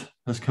good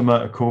has come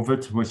out of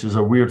COVID, which is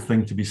a weird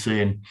thing to be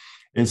saying,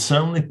 it's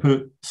certainly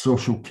put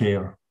social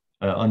care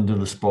under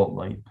the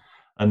spotlight,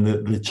 and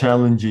the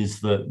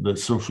challenges that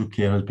social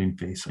care has been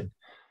facing.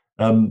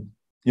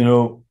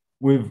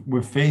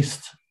 We've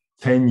faced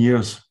 10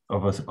 years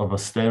of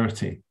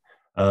austerity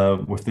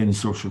within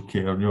social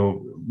care.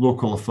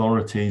 Local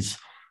authorities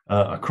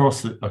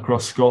across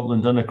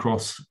Scotland and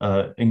across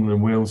England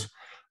and Wales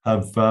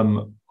have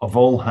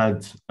all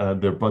had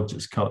their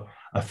budgets cut.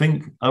 I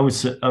think I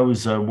was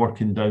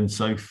working down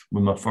south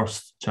with my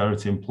first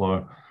charity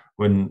employer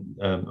when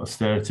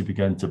austerity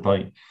began to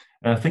bite.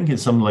 And I think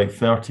it's something like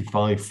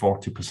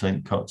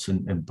 35-40% cuts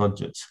in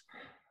budgets.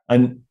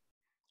 And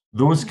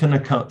those kind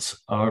of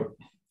cuts are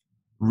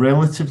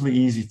relatively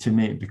easy to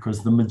make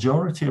because the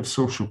majority of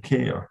social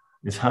care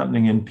is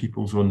happening in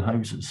people's own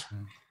houses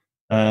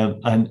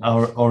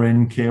or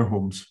in care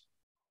homes.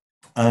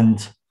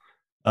 And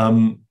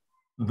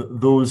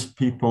those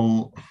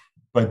people,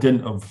 by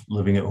dint of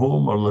living at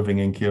home or living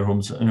in care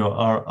homes,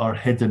 are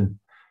hidden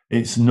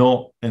It's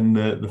not in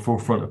the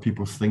forefront of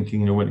people's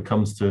thinking, when it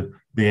comes to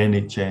the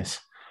NHS.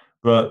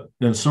 But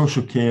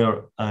social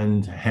care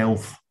and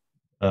health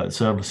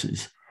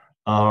services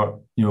are,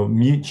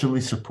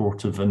 mutually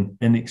supportive and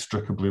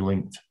inextricably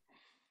linked.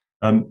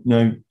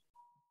 Now,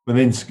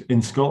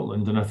 in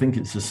Scotland, and I think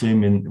it's the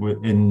same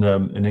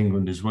in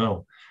England as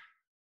well.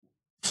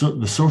 So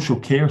the social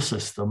care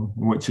system,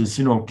 which is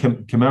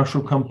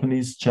commercial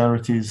companies,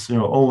 charities,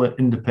 all the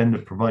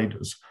independent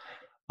providers,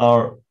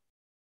 are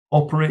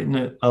operating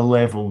at a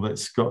level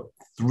that's got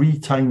 3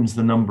 times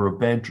the number of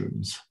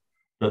bedrooms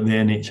that the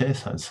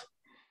NHS has.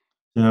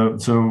 And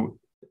the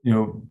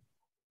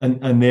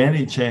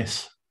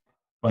NHS,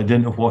 I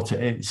don't know what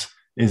it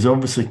is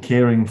obviously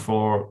caring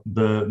for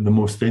the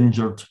most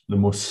injured, the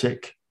most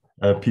sick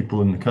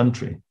people in the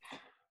country.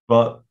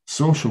 But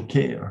social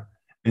care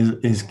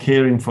is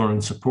caring for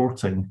and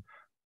supporting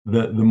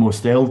the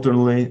most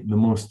elderly, the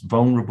most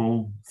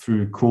vulnerable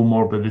through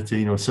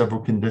comorbidity, several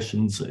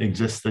conditions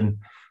existing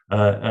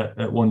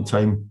at one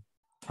time,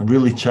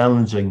 really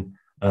challenging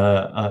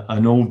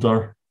an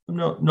older,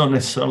 not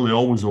necessarily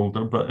always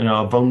older, but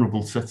a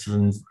vulnerable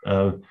citizen's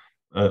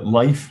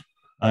life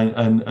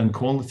and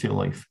quality of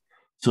life.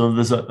 So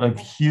there's a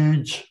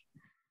huge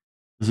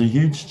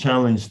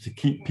challenge to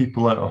keep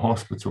people out of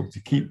hospital,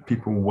 to keep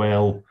people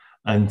well,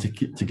 and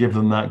to give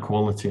them that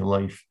quality of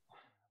life.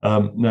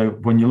 Now,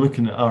 when you're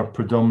looking at our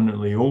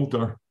predominantly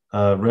older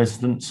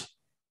residents,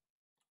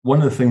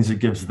 one of the things that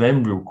gives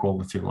them real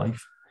quality of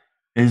life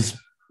is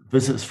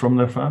visits from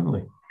their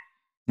family.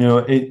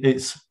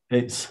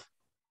 It's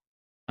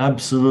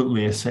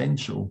absolutely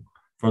essential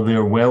for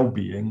their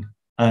well-being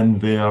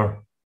and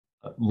their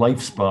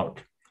life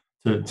spark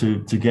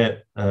to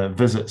get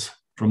visits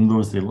from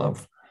those they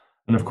love.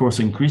 And of course,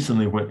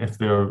 increasingly, if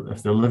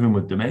they're living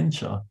with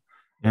dementia,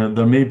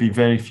 there may be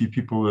very few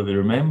people that they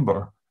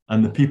remember,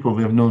 and the people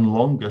they've known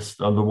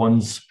longest are the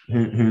ones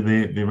who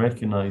they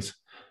recognize.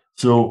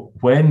 So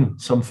when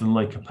something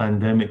like a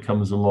pandemic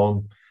comes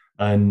along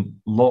and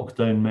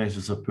lockdown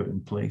measures are put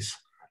in place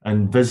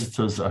and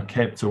visitors are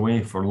kept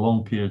away for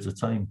long periods of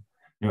time,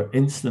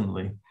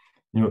 instantly,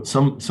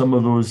 some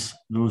of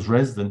those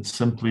residents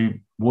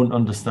simply won't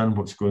understand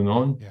what's going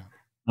on. Yeah.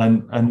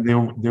 And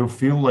they'll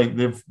feel like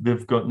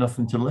they've got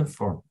nothing to live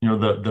for.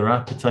 Their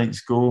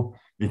appetites go,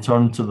 they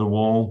turn to the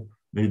wall,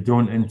 they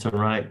don't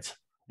interact,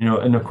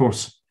 and of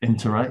course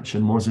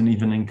interaction wasn't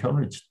even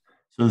encouraged.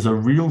 So there's a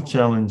real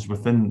challenge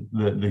within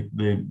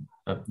the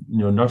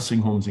nursing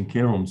homes and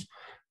care homes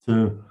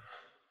to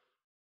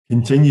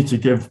continue to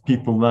give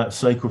people that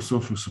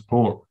psychosocial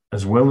support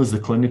as well as the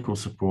clinical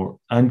support,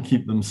 and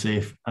keep them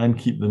safe and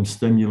keep them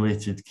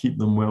stimulated, keep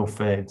them well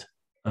fed,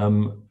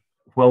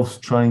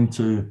 whilst trying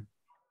to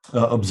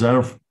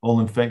observe all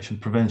infection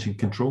prevention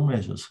control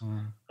measures.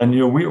 And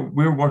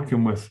we're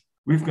working with,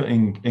 we've got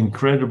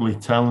incredibly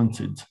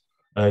talented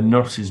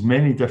nurses,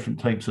 many different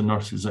types of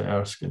nurses at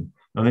Erskine.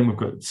 I think we've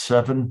got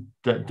 7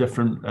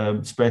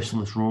 different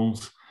specialist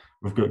roles.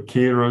 We've got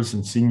carers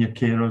and senior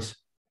carers,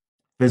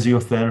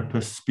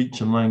 physiotherapists,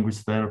 speech and language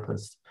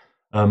therapists,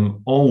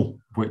 all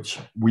which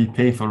we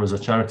pay for as a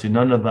charity.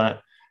 None of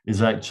that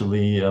is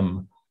actually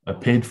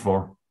paid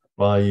for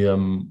by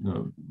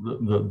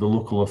the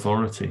local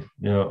authority.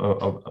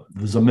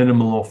 There's a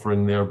minimal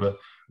offering there, but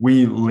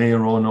we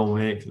layer on all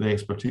the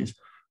expertise.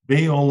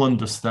 They all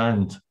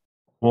understand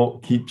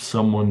what keeps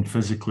someone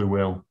physically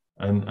well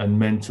and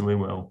mentally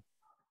well,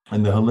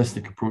 and the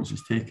holistic approach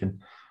is taken.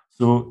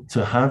 So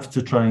to have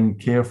to try and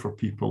care for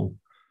people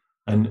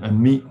and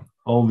meet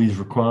all these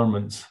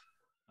requirements,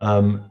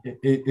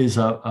 it is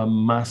a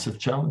massive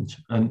challenge.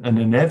 And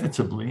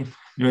inevitably,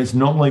 it's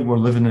not like we're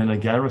living in a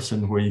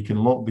garrison where you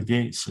can lock the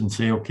gates and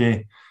say,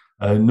 okay,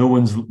 no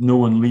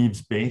one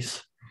leaves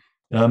base.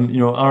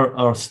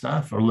 Our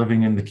staff are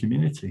living in the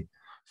community.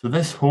 So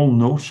this whole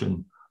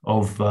notion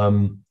of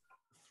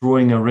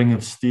throwing a ring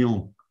of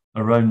steel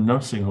around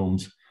nursing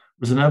homes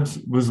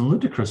was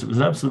ludicrous. It was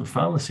an absolute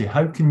fallacy.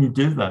 How can you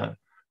do that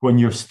when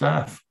your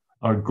staff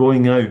are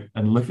going out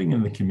and living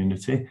in the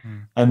community,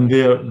 and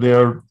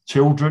their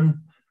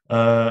children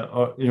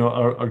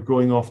are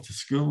going off to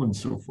school and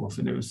so forth?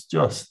 And it was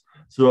just,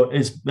 so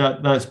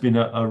that's been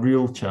a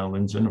real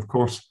challenge. And of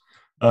course,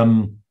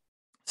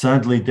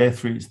 sadly,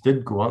 death rates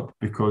did go up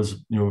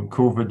because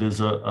COVID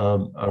is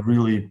a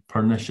really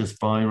pernicious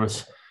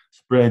virus,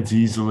 spreads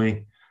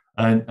easily,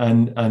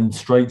 and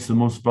strikes the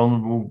most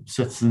vulnerable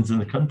citizens in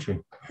the country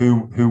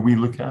who we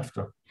look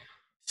after.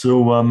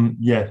 So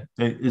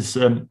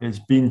it's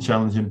been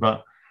challenging,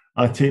 but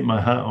I take my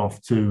hat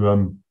off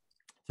to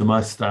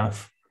my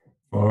staff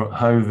for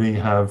how they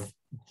have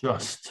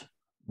just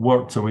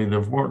worked away.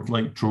 They've worked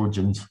like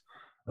Trojans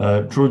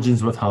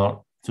with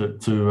heart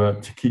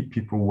to keep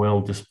people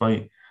well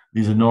despite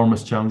these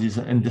enormous challenges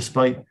and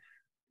despite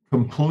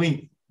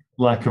complete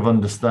lack of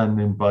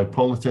understanding by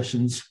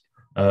politicians,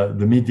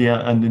 the media,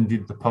 and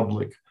indeed the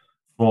public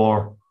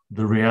for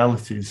the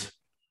realities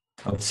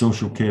of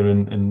social care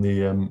in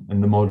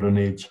the modern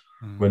age,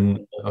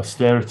 when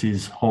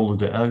austerity's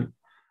hollowed it out,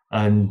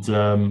 and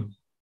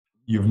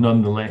you've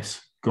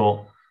nonetheless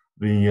got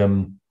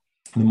the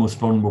most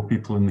vulnerable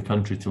people in the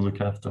country to look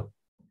after.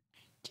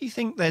 Do you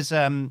think there's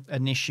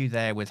an issue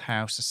there with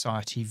how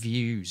society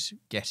views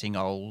getting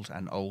old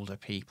and older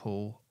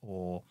people,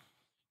 or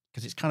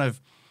because it's kind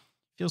of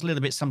feels a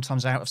little bit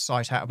sometimes out of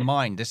sight, out of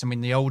mind?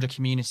 The older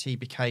community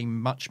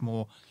became much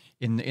more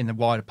in the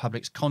wider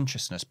public's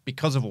consciousness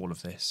because of all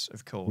of this,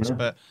 of course. Yeah.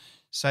 But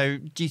so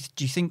do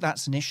you think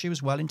that's an issue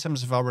as well in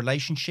terms of our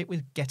relationship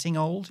with getting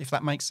old, if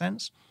that makes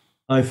sense?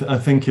 I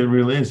think it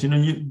really is.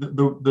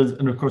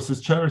 And of course, there's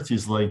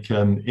charities like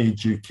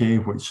Age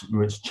UK,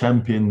 which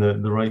champion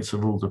the rights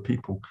of older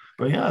people.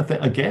 But yeah, I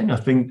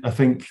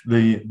think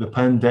the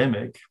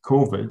pandemic,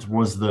 COVID,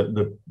 was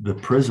the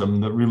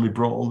prism that really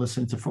brought all this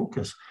into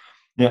focus.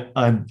 Yeah,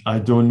 I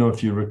don't know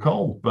if you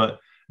recall, but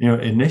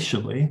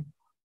initially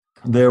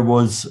there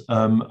was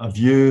a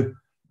view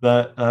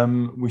that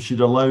we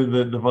should allow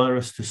the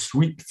virus to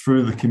sweep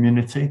through the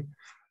community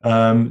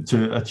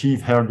to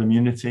achieve herd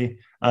immunity.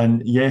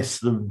 And yes,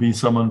 there would be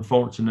some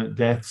unfortunate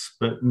deaths,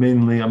 but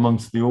mainly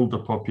amongst the older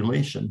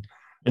population.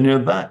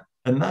 And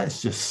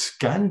that's just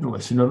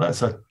scandalous.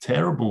 That's a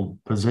terrible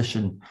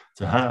position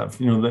to have.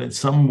 That in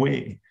some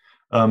way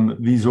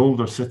these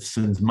older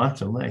citizens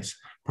matter less.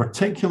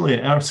 Particularly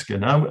at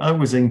Erskine, I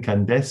was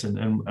incandescent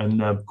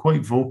and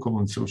quite vocal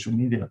on social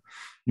media.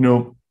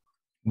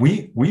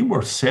 We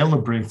were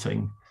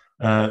celebrating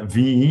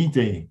VE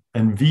Day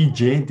and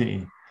VJ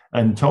Day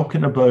and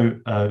talking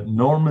about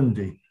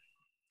Normandy.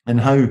 And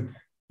how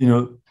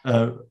the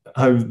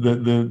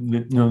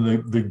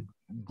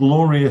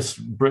glorious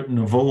Britain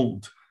of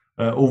old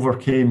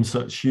overcame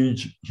such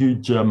huge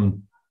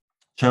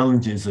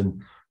challenges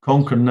and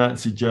conquered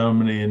Nazi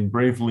Germany and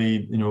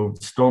bravely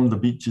stormed the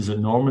beaches at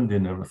Normandy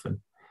and everything.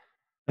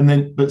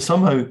 But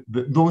somehow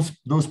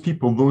those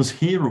people, those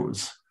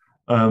heroes,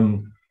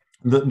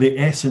 the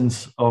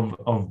essence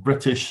of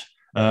British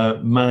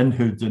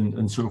manhood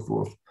and so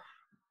forth,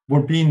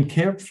 were being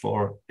cared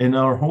for in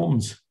our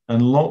homes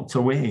and locked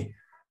away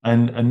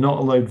and not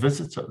allowed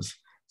visitors.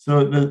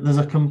 So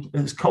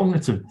it's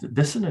cognitive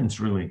dissonance,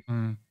 really.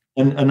 Mm.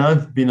 And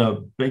I've been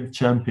a big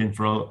champion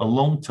for a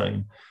long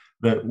time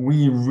that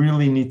we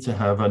really need to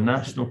have a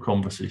national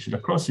conversation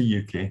across the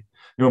UK.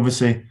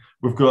 Obviously,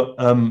 we've got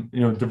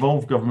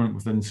devolved government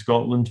within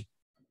Scotland,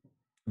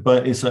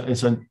 but it's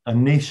a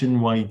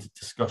nationwide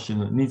discussion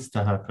that needs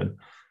to happen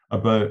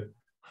about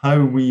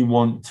how we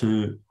want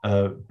to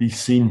be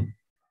seen,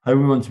 how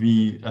we want to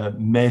be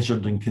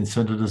measured and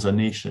considered as a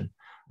nation.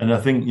 And I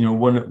think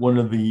one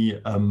of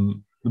the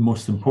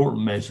most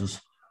important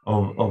measures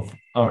of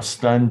our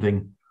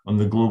standing on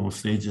the global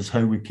stage is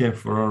how we care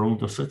for our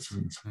older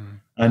citizens.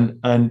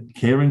 And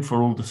caring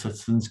for older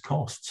citizens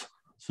costs.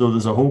 So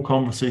there's a whole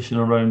conversation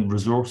around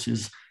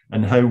resources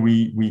and how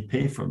we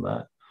pay for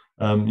that.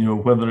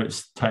 Whether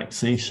it's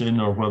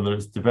taxation or whether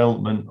it's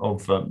development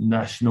of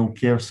national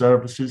care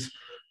services,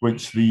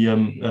 which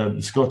the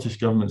Scottish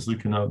government's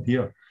looking at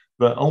here.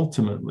 But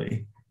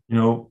ultimately,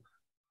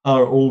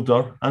 are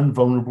older and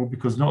vulnerable,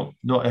 because not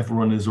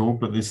everyone is old,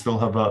 but they still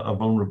have a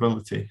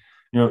vulnerability.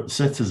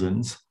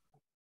 Citizens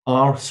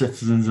are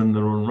citizens in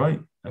their own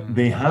right.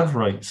 They have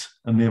rights,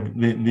 and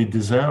they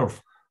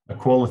deserve a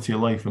quality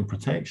of life and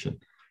protection.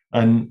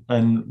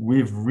 And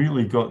we've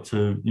really got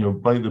to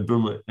bite the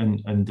bullet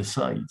and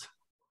decide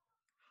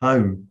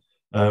how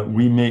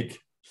we make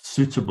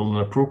suitable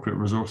and appropriate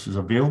resources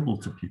available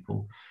to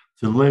people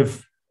to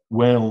live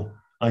well,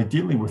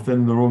 ideally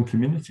within their own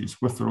communities,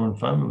 with their own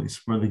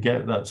families, where they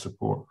get that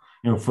support,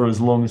 for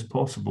as long as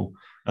possible.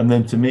 And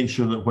then to make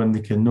sure that when they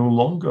can no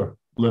longer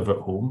live at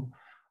home,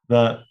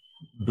 that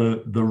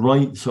the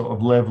right sort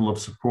of level of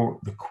support,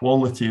 the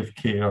quality of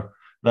care,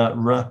 that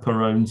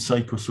wraparound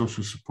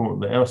psychosocial support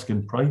that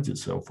Erskine prides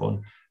itself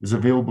on, is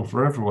available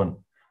for everyone.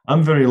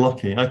 I'm very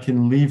lucky. I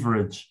can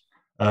leverage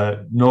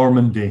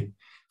Normandy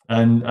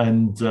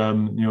and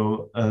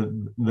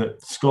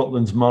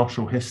Scotland's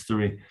martial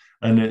history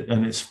and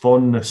its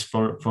fondness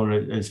for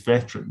its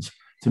veterans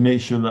to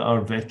make sure that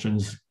our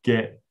veterans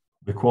get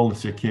the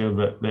quality of care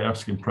that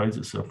Erskine prides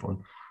itself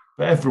on.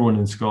 But everyone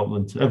in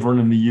Scotland, everyone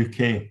in the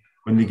UK,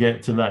 when they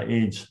get to that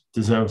age,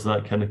 deserves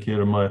that kind of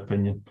care, in my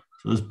opinion.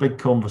 So there's big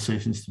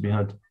conversations to be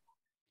had.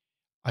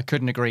 I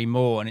couldn't agree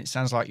more, and it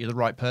sounds like you're the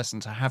right person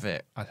to have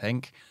it, I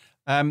think.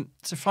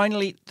 So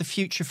finally, the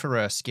future for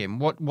Erskine,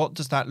 what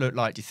does that look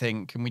like, do you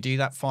think? Can we do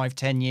that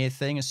 5-10 year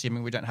thing,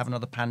 assuming we don't have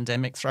another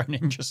pandemic thrown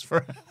in just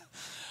for...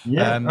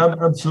 Yeah,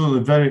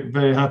 absolutely. Very,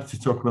 very happy to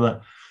talk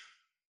about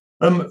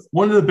that.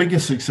 One of the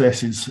biggest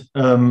successes,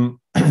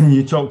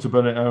 you talked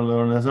about it earlier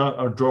on, is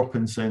our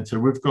drop-in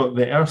centre. We've got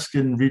the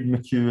Erskine Reid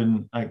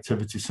McEwen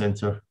Activity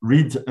Centre.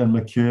 Reid and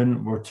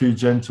McEwen were two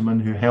gentlemen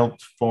who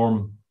helped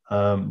form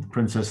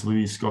Princess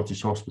Louise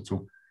Scottish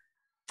Hospital.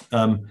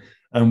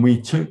 And we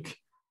took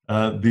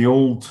the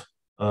old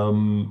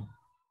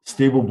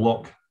stable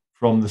block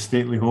from the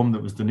stately home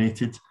that was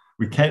donated.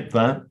 We kept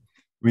that.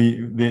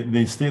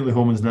 The stately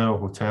home is now a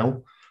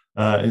hotel.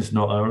 It's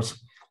not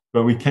ours,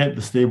 but we kept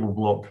the stable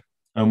block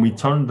and we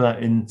turned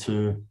that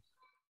into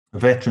a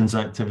Veterans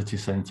Activity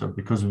Centre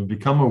because we've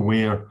become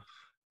aware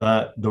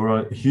that there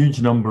were a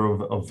huge number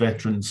of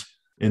veterans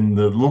in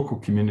the local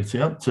community,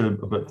 up to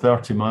about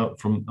 30 mile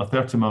from a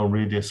 30-mile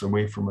radius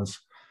away from us,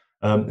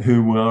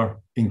 who were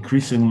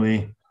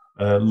increasingly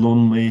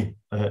lonely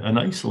and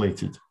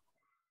isolated.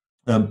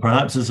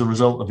 Perhaps as a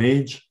result of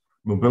age,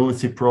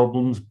 mobility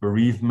problems,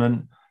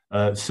 bereavement,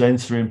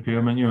 sensory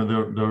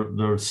impairment,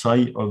 their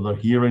sight or their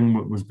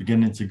hearing was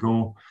beginning to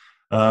go,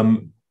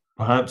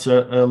 perhaps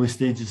early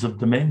stages of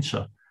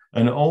dementia.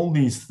 And all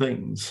these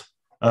things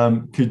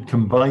could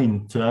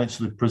combine to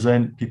actually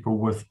present people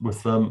with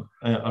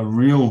a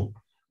real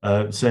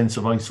sense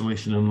of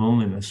isolation and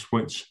loneliness,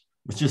 which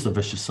was just a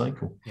vicious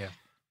cycle. Yeah.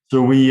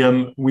 So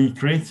we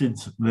created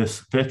this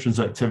Veterans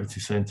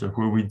Activity Centre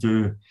where we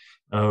do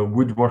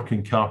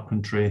woodworking,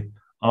 carpentry,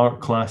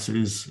 art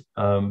classes,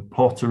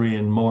 pottery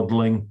and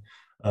modelling,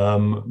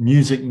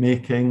 music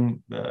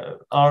making,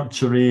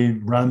 archery,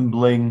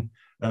 rambling.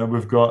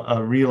 We've got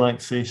a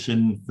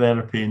relaxation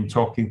therapy and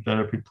talking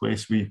therapy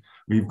place.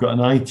 We've got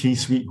an IT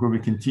suite where we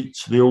can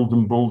teach the old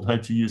and bold how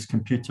to use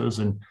computers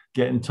and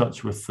get in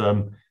touch with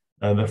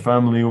their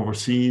family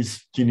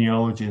overseas,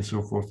 genealogy and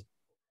so forth.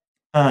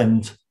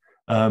 And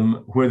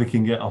where they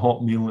can get a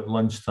hot meal at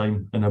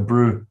lunchtime and a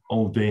brew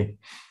all day.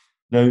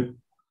 Now,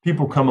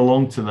 people come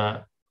along to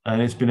that, and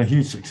it's been a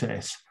huge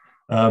success.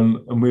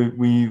 And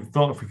we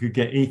thought if we could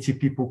get 80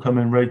 people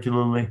coming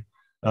regularly,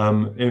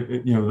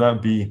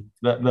 that'd be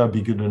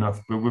good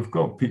enough. But we've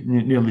got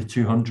nearly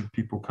 200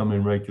 people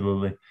coming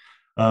regularly,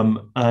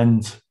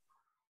 and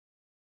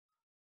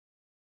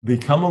they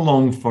come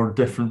along for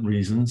different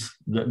reasons.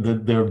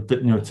 They're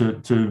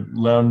to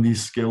learn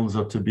these skills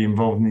or to be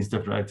involved in these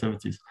different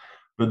activities.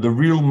 But the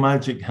real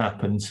magic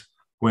happens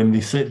when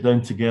they sit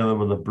down together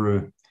with a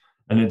brew.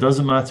 And it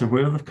doesn't matter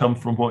where they've come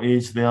from, what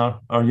age they are.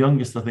 Our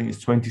youngest, I think, is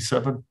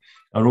 27.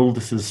 Our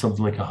oldest is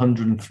something like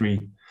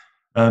 103.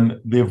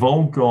 They've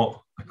all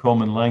got a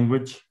common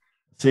language,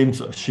 same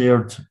sort of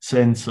shared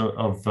sense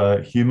of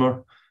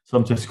humour,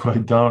 sometimes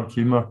quite dark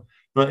humour.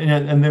 But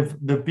and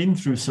they've been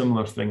through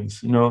similar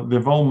things.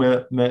 They've all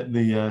met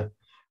the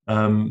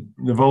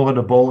they've all had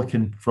a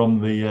bollocking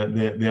from the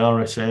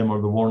RSM or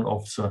the warrant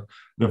officer.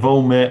 They've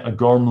all met a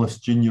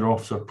gormless junior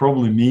officer,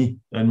 probably me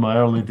in my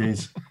early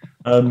days.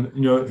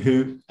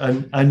 Who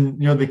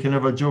they can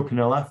have a joke and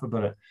a laugh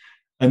about it,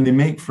 and they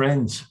make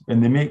friends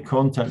and they make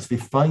contacts. They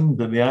find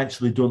that they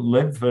actually don't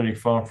live very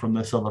far from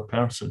this other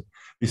person.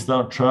 They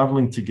start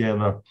traveling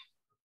together.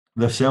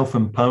 They're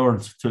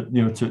self-empowered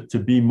to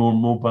be more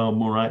mobile,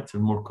 more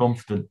active, more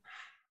confident.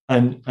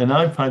 And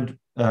I've had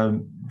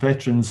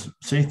veterans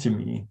say to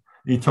me,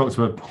 he talks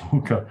about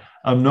poker.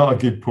 I'm not a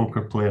good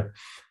poker player,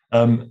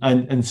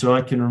 and so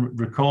I can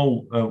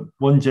recall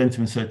one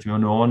gentleman said to me, "Oh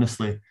no,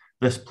 honestly,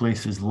 this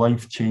place is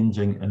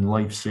life-changing and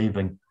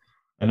life-saving."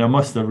 And I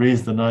must have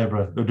raised an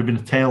eyebrow. There would have been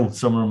a towel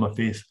somewhere on my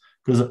face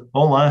because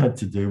all I had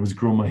to do was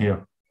grow my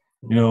hair,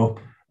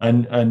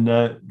 And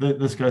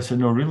this guy said,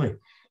 "No, really.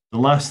 The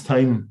last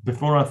time,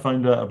 before I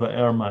found out about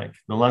Ermac,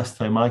 the last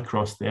time I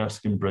crossed the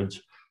Erskine Bridge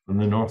from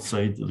the north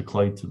side of the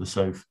Clyde to the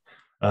south,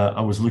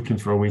 I was looking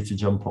for a way to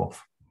jump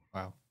off."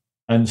 Wow.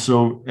 And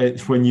so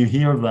it's when you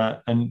hear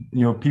that, and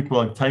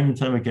people time and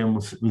time again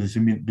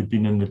they've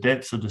been in the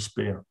depths of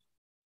despair.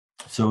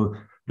 So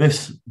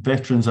this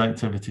Veterans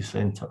Activity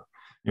Centre,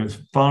 it's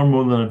far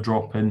more than a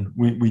drop-in.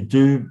 We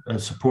do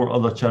support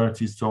other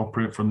charities to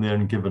operate from there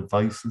and give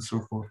advice and so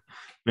forth.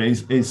 But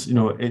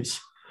it's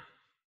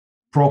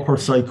proper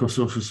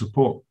psychosocial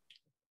support,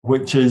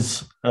 which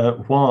is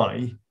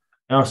why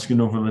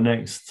Erskine over the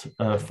next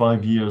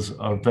 5 years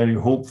are very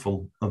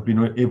hopeful of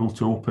being able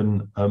to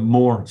open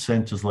more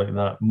centres like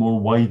that more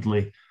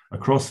widely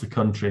across the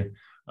country,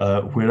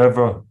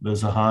 wherever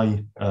there's a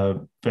high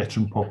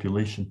veteran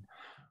population.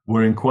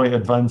 We're in quite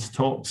advanced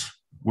talks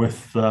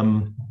with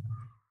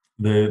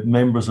the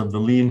members of the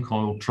Lee and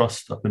Coyle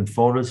Trust up in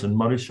Forres in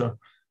Morayshire,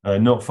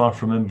 not far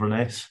from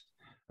Inverness.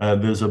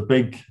 There's a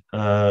big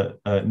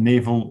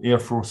naval, Air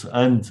Force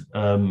and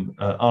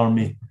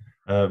Army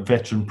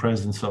veteran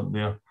presence up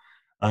there.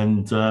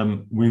 And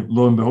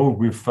lo and behold,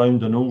 we've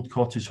found an old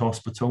cottage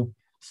hospital,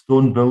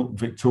 stone built,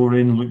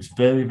 Victorian, looks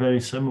very,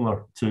 very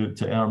similar to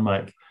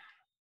Ermac.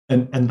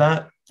 And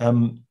that,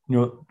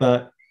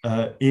 that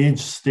age,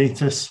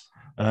 status,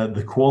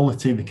 the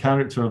quality, the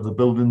character of the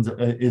buildings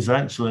is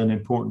actually an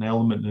important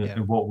element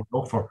in what we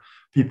offer.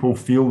 People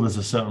feel there's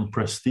a certain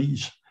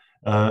prestige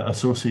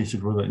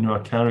associated with it, a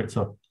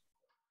character.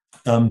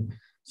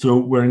 So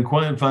we're in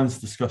quite advanced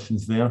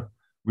discussions there.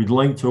 We'd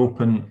like to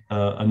open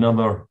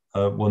another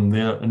one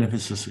there, and if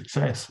it's a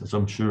success, as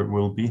I'm sure it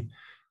will be,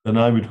 then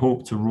I would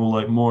hope to roll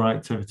out more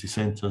activity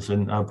centres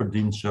in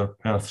Aberdeenshire,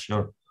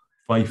 Perthshire,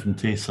 Fife and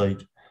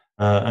Tayside,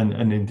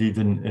 and indeed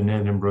in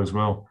Edinburgh as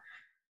well.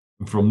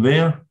 And from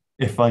there,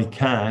 if I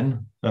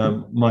can,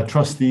 my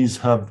trustees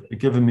have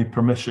given me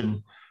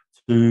permission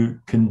to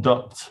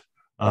conduct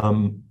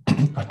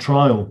a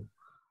trial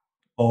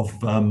of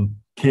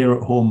care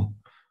at home.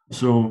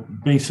 So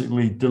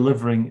basically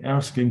delivering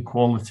Erskine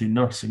quality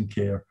nursing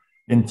care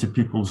into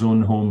people's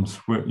own homes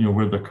where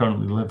they're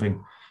currently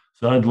living.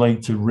 So I'd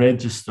like to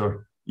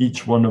register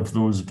each one of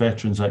those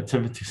veterans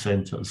activity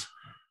centres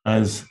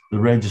as the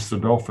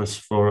registered office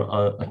for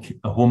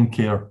a home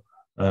care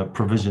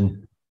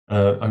provision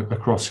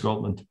across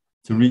Scotland,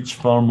 to reach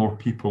far more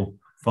people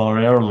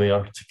far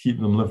earlier, to keep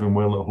them living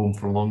well at home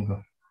for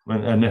longer.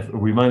 And if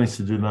we manage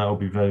to do that, I'll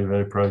be very,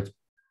 very proud.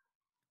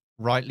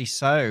 Rightly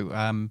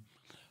so.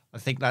 I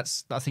think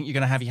you're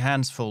going to have your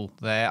hands full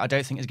there. I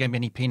don't think there's going to be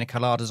any pina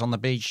coladas on the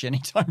beach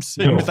anytime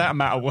soon with that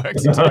amount of work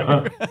to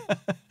do.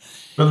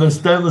 But there's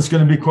doubtless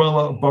going to be quite a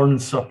lot of burn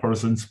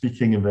suppers and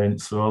speaking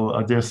events, so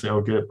I dare say I'll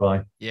get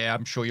by. Yeah,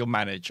 I'm sure you'll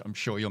manage.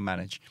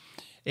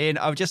 Ian,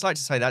 I would just like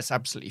to say that's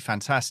absolutely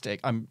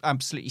fantastic. I'm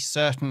absolutely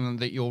certain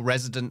that your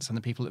residents and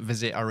the people that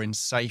visit are in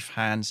safe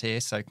hands here.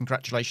 So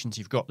congratulations,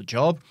 you've got the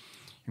job.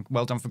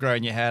 Well done for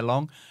growing your hair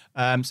long.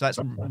 So that's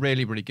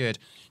really, really good.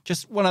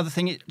 Just one other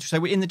thing.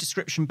 So in the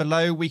description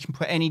below, we can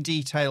put any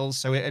details.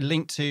 So a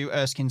link to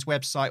Erskine's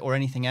website or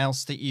anything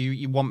else that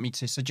you want me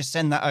to. So just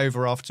send that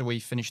over after we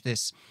finish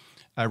this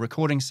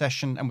recording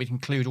session, and we can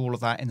include all of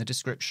that in the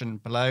description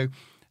below.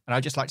 And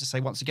I'd just like to say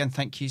once again,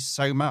 thank you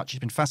so much. It's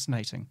been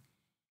fascinating.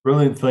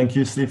 Brilliant. Thank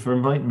you, Steve, for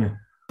inviting me.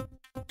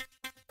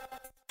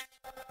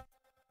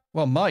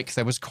 Well, Mike,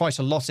 there was quite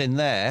a lot in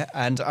there,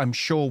 and I'm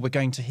sure we're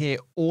going to hear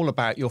all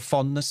about your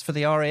fondness for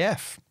the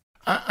RAF.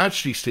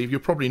 Actually, Steve, you're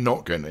probably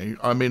not going to.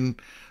 I mean,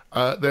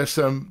 there's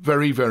some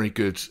very, very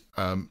good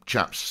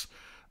chaps,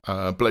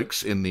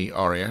 blokes in the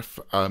RAF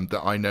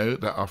that I know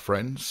that are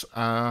friends,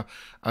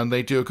 and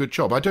they do a good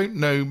job. I don't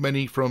know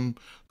many from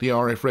the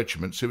RAF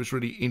Regiment, so it was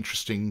really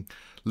interesting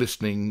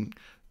listening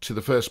to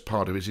the first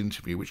part of his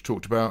interview, which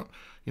talked about,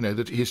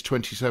 that his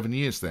 27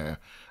 years there,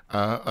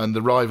 and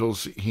the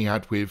rivals he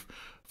had with,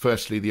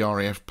 firstly, the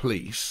RAF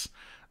police,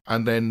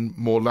 and then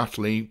more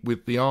latterly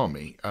with the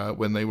army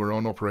when they were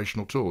on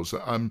operational tours.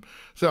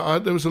 So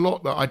there was a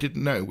lot that I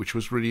didn't know, which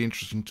was really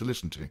interesting to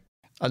listen to.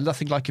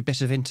 Nothing like a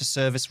bit of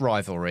inter-service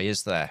rivalry,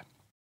 is there?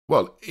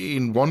 Well,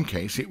 in one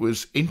case, it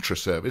was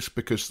intra-service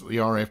because the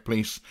RAF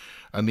police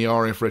and the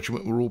RAF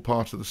Regiment were all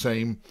part of the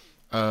same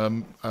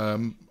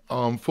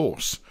armed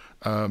force.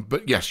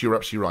 But yes, you're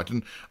absolutely right.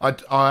 And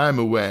I am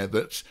aware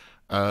that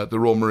the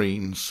Royal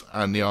Marines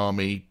and the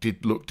Army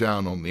did look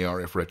down on the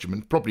RAF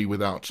Regiment, probably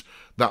without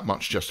that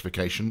much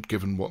justification,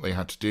 given what they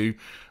had to do.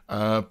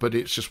 But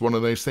it's just one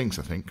of those things,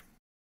 I think.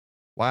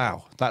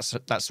 Wow,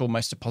 that's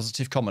almost a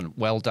positive comment.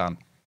 Well done.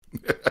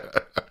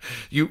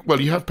 You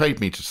have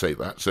paid me to say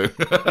that, so...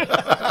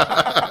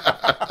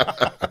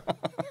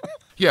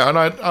 Yeah, and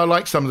I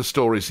like some of the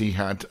stories he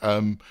had.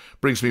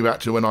 Brings me back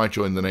to when I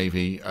joined the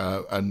Navy,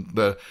 and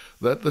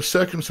the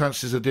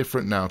circumstances are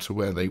different now to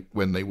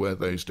when they were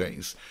those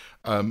days.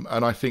 And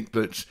I think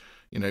that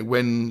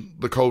when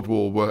the Cold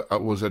War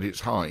was at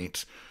its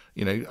height,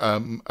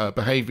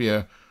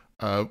 behaviour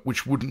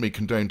which wouldn't be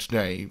condoned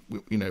today,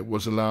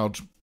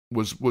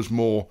 was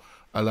more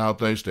allowed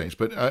those days.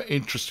 But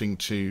interesting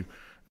to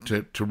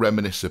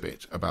reminisce a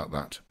bit about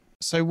that.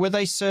 So were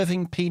they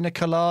serving pina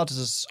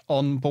coladas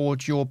on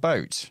board your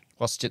boat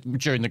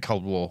during the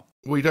Cold War?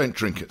 We don't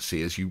drink at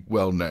sea, as you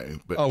well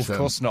know. But, of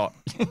course not.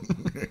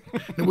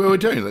 Well, we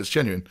don't. That's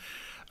genuine.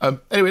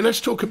 Anyway,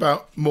 let's talk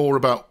more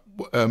about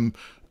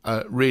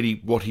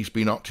really what he's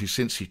been up to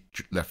since he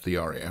left the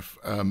RAF.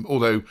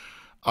 Although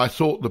I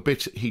thought the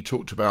bit he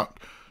talked about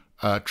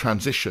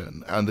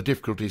transition and the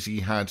difficulties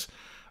he had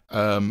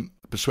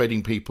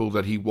persuading people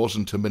that he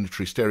wasn't a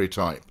military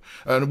stereotype.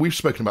 And we've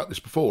spoken about this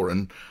before,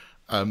 and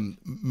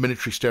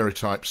military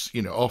stereotypes,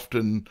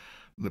 often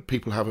the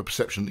people have a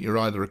perception that you're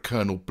either a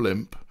Colonel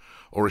Blimp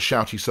or a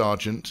shouty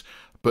sergeant,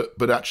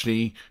 but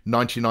actually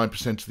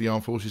 99% of the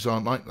armed forces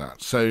aren't like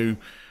that. So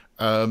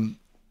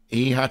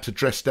he had to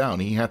dress down,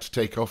 he had to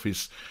take off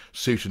his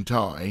suit and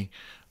tie,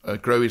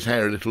 grow his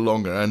hair a little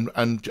longer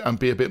and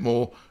be a bit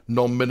more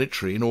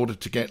non-military in order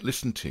to get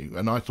listened to.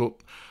 And I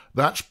thought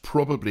that's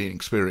probably an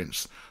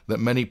experience that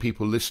many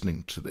people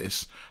listening to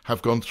this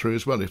have gone through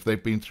as well, if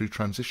they've been through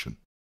transition.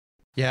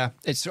 Yeah,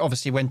 it's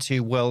obviously when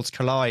two worlds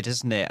collide,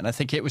 isn't it? And I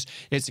think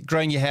it's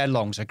growing your hair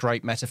long is a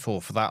great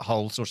metaphor for that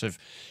whole sort of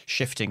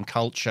shifting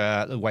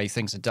culture. The way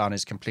things are done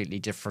is completely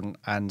different.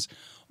 And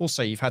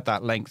also you've had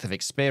that length of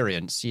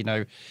experience,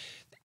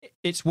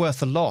 it's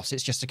worth a lot.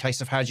 It's just a case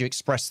of how do you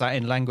express that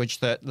in language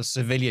that the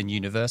civilian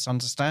universe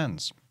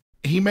understands.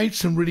 He made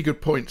some really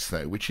good points,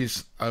 though, which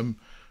is,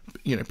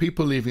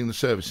 people leaving the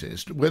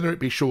services, whether it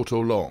be short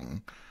or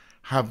long,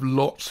 have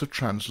lots of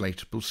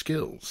translatable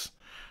skills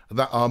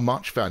that are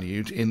much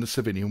valued in the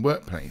civilian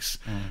workplace.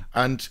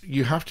 And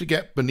you have to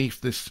get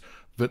beneath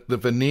the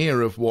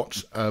veneer of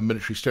what a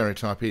military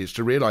stereotype is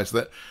to realise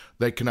that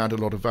they can add a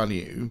lot of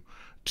value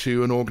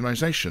to an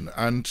organisation.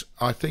 And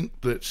I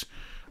think that,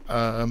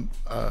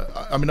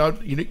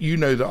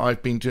 that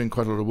I've been doing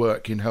quite a lot of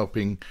work in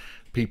helping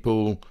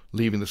people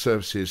leaving the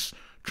services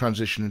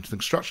transition into the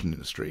construction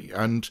industry.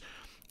 And,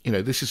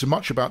 this is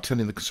much about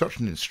telling the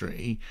construction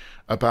industry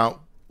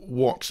about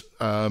what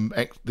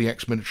the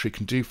ex-military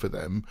can do for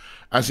them,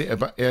 as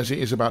it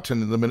is about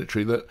telling the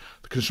military that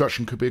the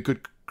construction could be a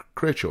good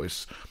career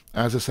choice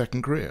as a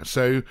second career.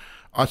 So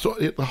I thought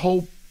the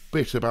whole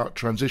bit about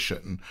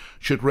transition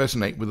should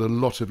resonate with a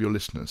lot of your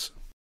listeners.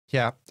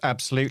 Yeah,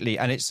 absolutely.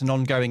 And it's an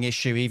ongoing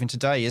issue even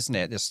today, isn't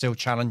it? There's still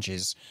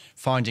challenges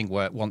finding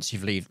work once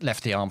you've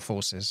left the armed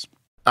forces.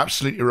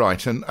 Absolutely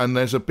right. And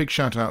there's a big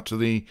shout out to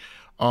the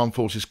Armed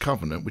Forces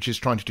Covenant, which is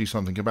trying to do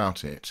something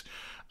about it.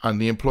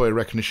 And the employer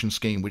recognition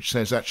scheme, which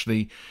says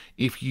actually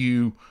if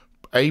you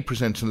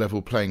present a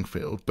level playing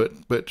field, but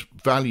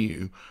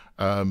value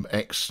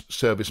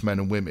ex-servicemen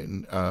and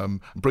women,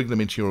 bring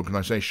them into your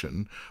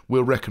organisation,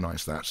 we'll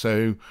recognise that.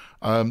 So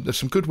there's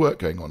some good work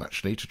going on,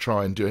 actually, to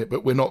try and do it,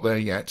 but we're not there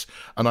yet,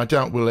 and I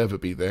doubt we'll ever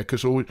be there,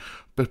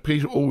 but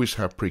people always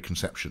have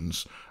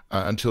preconceptions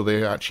until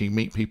they actually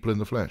meet people in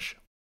the flesh.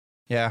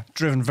 Yeah,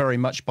 driven very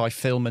much by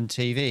film and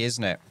TV,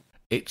 isn't it?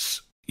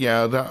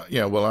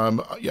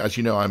 Well, as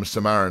you know, I'm a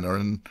Samariner,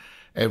 and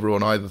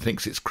everyone either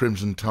thinks it's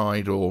Crimson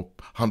Tide or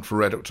Hunt for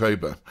Red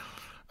October.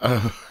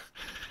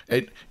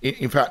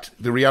 In fact,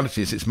 the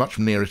reality is it's much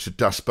nearer to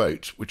Das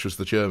Boot, which was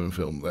the German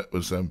film that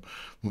was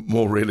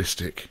more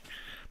realistic.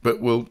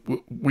 But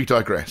we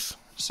digress.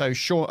 So,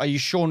 are you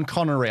Sean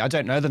Connery? I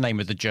don't know the name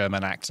of the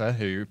German actor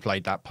who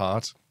played that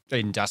part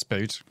in Das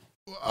Boot.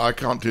 I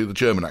can't do the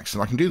German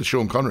accent. I can do the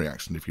Sean Connery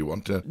accent if you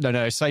want to.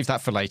 No, save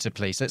that for later,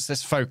 please.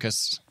 Let's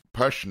focus.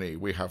 Personally,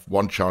 we have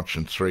one charge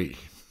and three.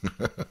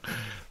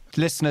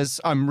 Listeners,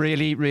 I'm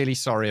really, really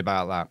sorry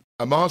about that.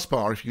 A Mars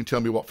Bar, if you can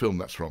tell me what film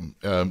that's from,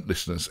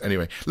 listeners.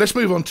 Anyway, let's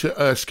move on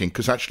to Erskine,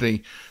 because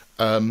actually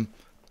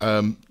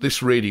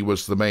this really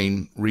was the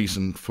main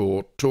reason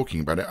for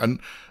talking about it. And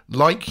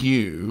like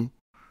you,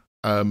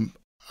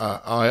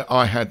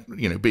 I had,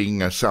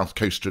 being a South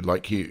Coaster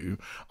like you,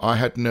 I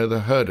had never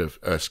heard of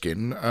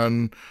Erskine.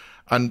 And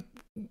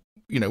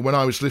when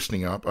I was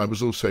listening up, I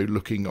was also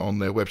looking on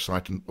their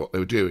website and what they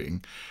were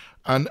doing.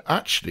 And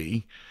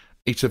actually,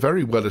 it's a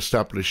very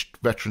well-established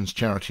veterans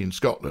charity in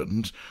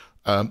Scotland,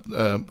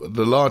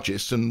 the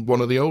largest and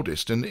one of the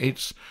oldest. And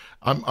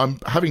I'm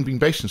having been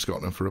based in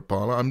Scotland for a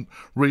while, I'm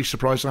really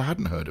surprised I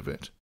hadn't heard of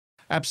it.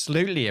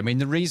 Absolutely. I mean,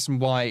 the reason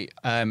why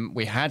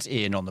we had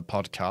Ian on the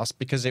podcast,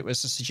 because it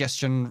was a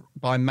suggestion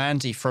by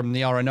Mandy from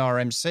the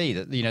RNRMC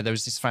that, there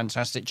was this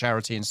fantastic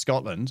charity in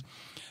Scotland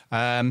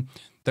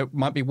that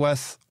might be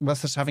worth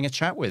us having a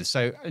chat with.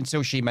 So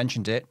until she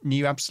mentioned it,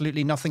 knew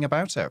absolutely nothing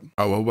about it.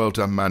 Oh, well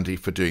done, Mandy,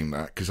 for doing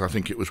that, because I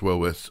think it was well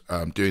worth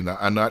doing that.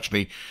 And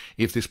actually,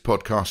 if this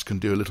podcast can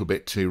do a little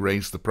bit to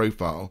raise the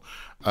profile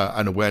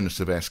and awareness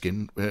of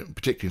Erskine,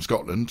 particularly in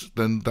Scotland,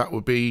 then that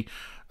would be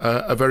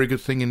a very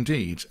good thing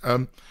indeed.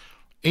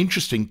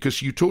 Interesting,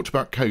 because you talked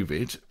about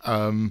COVID,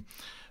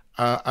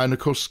 and of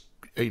course,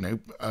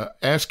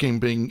 Erskine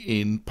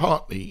being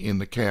partly in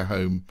the care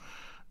home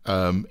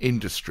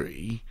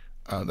industry,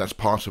 that's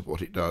part of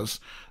what it does,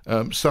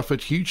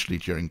 suffered hugely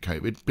during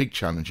COVID, big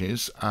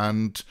challenges,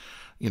 and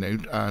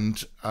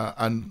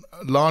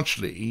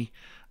largely,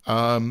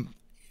 valiant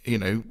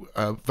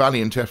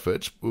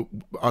efforts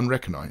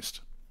unrecognised.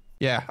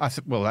 Yeah,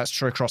 well, that's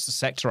true across the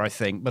sector, I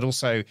think. But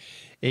also,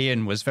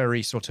 Ian was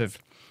very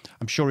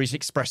I'm sure he's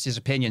expressed his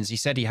opinions. He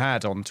said he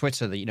had on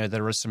Twitter that,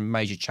 there are some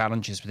major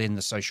challenges within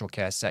the social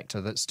care sector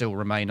that still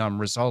remain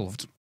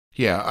unresolved.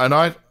 Yeah,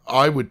 and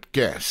I would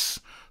guess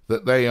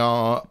that they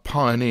are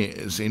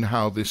pioneers in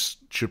how this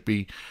should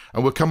be.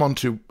 And we'll come on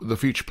to the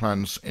future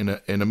plans in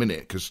a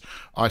minute, because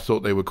I thought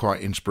they were quite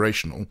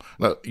inspirational.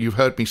 Look, you've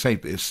heard me say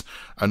this,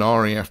 an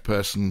RAF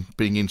person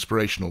being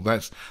inspirational.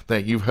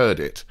 You've heard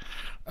it.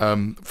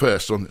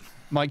 First on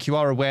Mike, you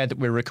are aware that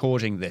we're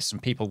recording this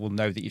and people will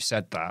know that you've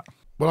said that.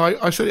 Well,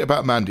 I said it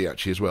about Mandy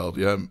actually as well,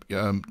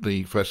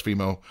 the first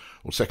female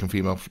or second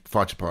female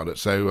fighter pilot.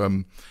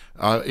 So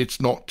it's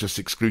not just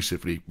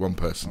exclusively one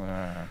person.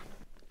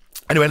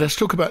 Anyway, let's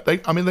talk about. They're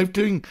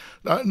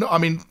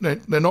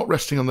not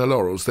resting on their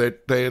laurels. They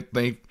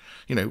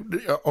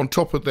on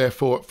top of their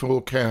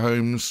four care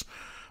homes,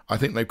 I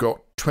think they've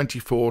got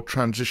 24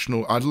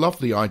 transitional. I love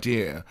the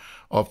idea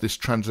of this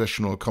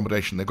transitional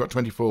accommodation. They've got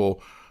 24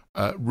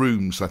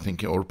 rooms, I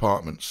think, or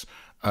apartments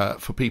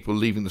for people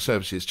leaving the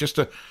services. Just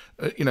to,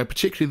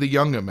 particularly the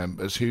younger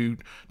members who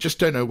just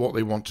don't know what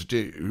they want to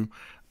do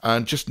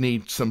and just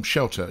need some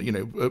shelter.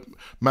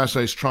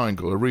 Maslow's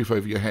triangle, a roof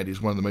over your head,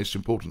 is one of the most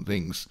important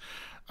things.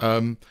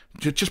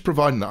 Just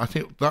providing that, I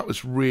think that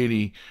was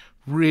really,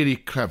 really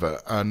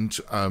clever, and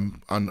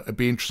it'd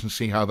be interesting to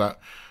see how that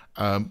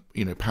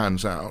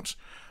pans out.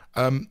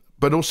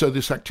 But also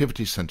this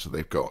activity centre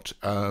they've got,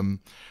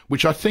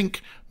 which I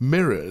think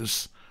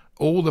mirrors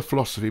all the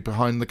philosophy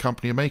behind the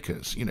company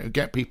makers.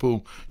 Get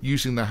people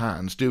using their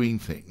hands, doing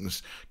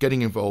things,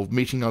 getting involved,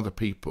 meeting other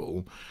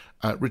people,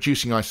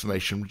 reducing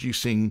isolation,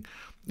 reducing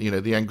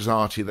the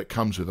anxiety that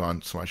comes with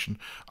isolation.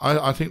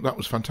 I think that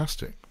was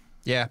fantastic.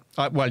 Yeah,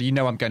 I'm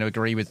going to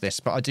agree with this,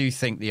 but I do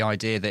think the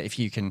idea that if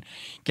you can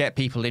get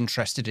people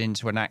interested in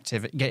an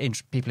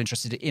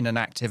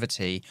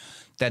activity,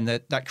 then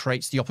that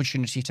creates the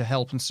opportunity to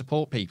help and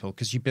support people,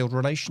 because you build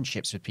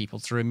relationships with people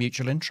through a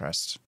mutual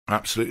interest.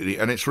 Absolutely,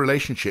 and it's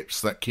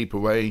relationships that keep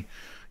away,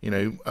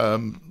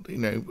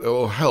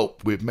 or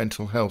help with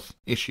mental health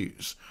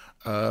issues.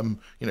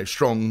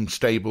 Strong,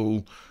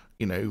 stable,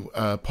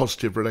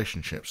 positive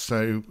relationships.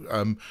 So,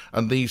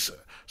 and these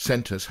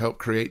centres help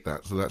create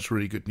that. So that's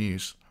really good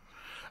news.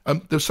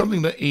 There's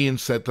something that Ian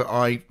said that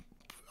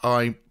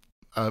I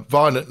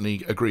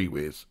violently agree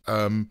with,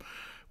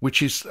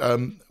 which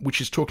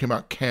is talking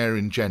about care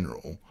in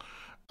general,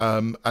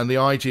 and the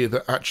idea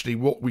that actually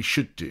what we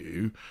should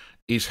do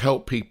is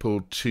help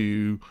people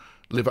to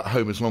live at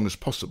home as long as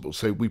possible.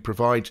 So we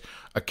provide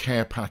a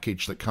care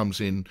package that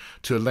comes in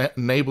to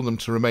enable them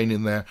to remain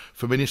in their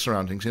familiar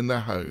surroundings, in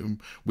their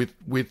home, with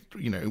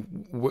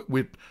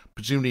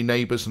presumably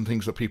neighbours and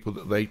things that people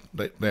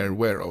that they're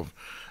aware of,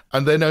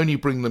 and then only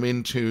bring them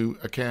into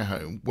a care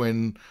home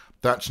when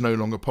that's no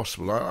longer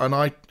possible.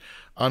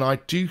 And I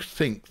do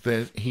think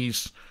that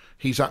he's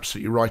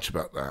absolutely right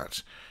about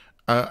that.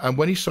 And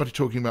when he started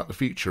talking about the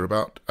future,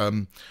 about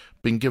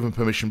being given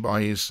permission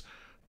by his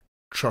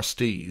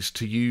trustees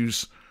to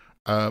use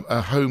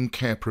a home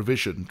care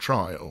provision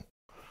trial,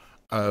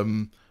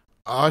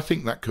 I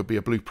think that could be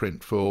a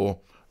blueprint for,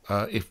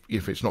 if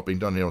it's not being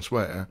done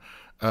elsewhere,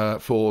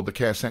 for the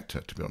care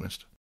sector, to be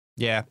honest.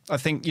 Yeah, I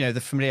think,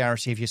 the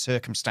familiarity of your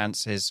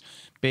circumstances,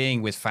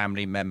 being with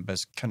family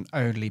members, can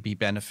only be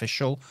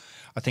beneficial.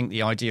 I think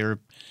the idea of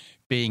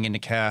being in a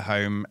care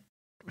home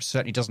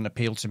certainly doesn't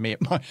appeal to me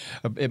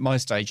at my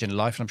stage in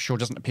life, and I'm sure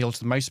doesn't appeal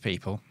to most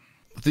people.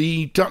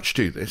 The Dutch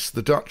do this.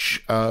 The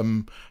Dutch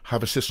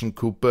have a system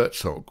called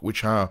Bertzog,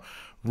 which are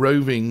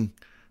roving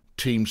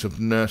teams of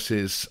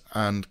nurses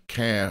and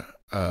care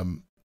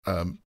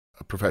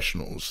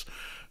professionals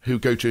who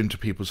go into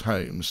people's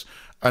homes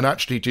and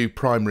actually do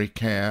primary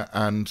care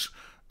and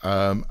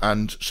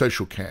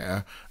social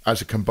care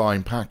as a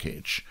combined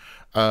package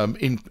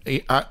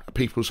at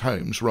people's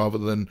homes, rather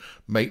than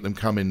make them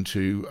come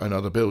into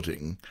another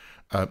building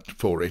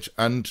for it.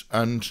 And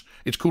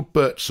it's called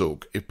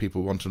Bertzog, if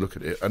people want to look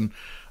at it.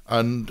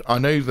 And I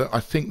know that I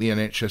think the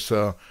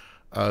NHS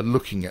are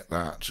looking at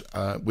that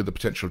with the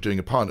potential of doing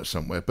a pilot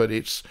somewhere. But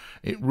it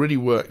really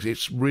works.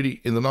 It's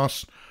really, in the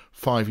last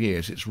 5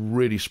 years, it's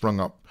really sprung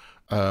up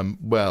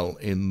well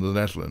in the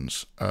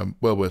Netherlands.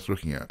 Well worth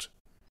looking at.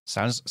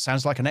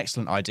 Sounds like an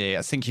excellent idea.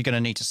 I think you're going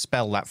to need to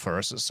spell that for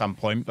us at some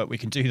point, but we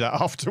can do that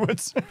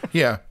afterwards.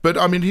 Yeah, but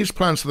I mean, his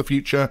plans for the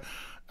future,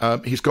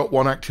 he's got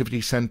one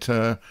activity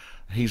centre.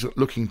 He's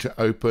looking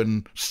to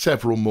open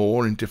several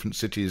more in different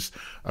cities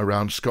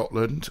around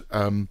Scotland,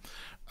 and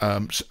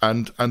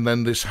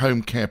then this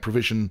home care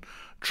provision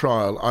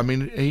trial. I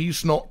mean,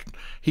 he's not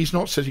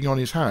sitting on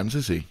his hands,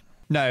 is he?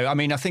 No, I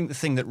mean, I think the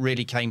thing that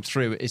really came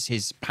through is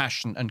his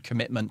passion and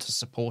commitment to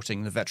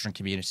supporting the veteran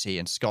community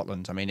in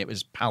Scotland. I mean, it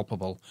was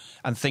palpable,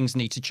 and things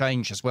need to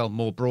change as well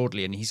more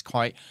broadly. And he's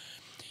quite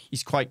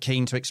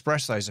keen to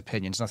express those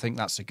opinions. And I think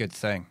that's a good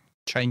thing.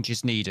 Change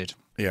is needed.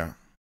 Yeah.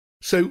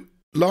 So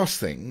last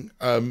thing,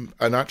 and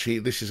actually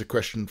this is a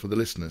question for the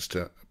listeners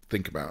to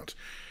think about.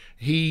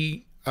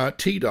 He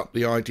teed up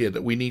the idea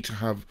that we need to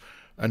have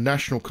a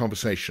national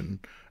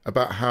conversation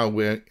about how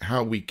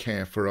we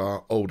care for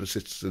our older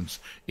citizens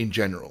in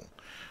general,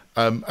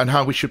 and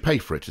how we should pay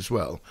for it as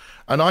well.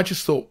 And I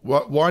just thought,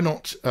 why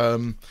not?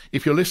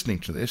 If you're listening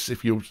to this,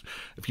 if you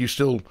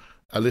still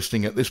are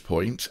listening at this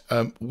point,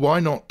 why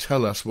not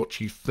tell us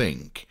what you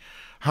think?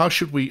 How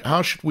should we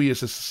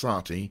as a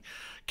society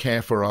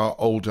care for our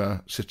older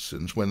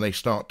citizens when they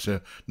start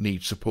to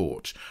need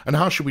support, and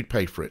how should we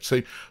pay for it?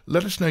 So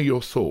let us know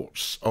your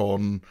thoughts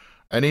on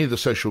any of the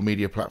social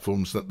media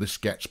platforms that this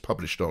gets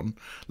published on.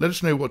 Let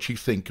us know what you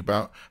think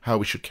about how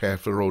we should care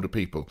for older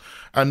people,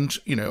 and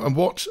and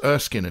what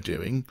Erskine are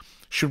doing.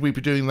 Should we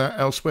be doing that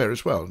elsewhere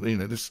as well?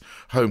 This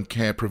home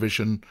care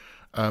provision.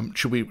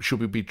 Should we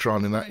be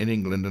trialling that in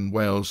England and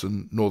Wales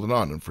and Northern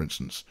Ireland, for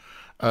instance?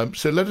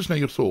 So let us know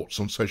your thoughts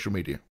on social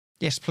media.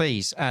 Yes,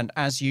 please. And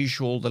as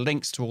usual, the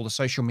links to all the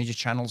social media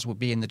channels will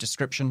be in the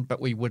description, but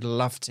we would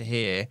love to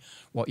hear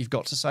what you've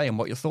got to say and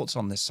what your thoughts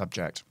on this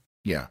subject.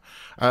 Yeah.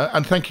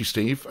 And thank you,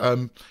 Steve.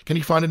 Can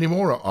you find any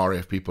more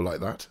RAF people like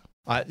that?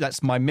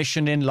 That's my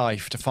mission in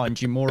life, to find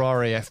you more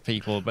RAF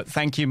people. But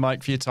thank you,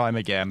 Mike, for your time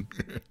again.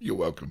 You're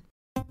welcome.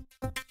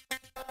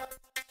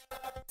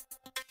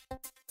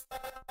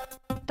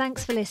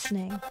 Thanks for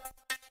listening.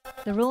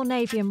 The Royal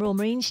Navy and Royal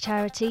Marines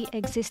charity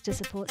exists to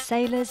support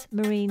sailors,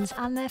 Marines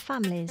and their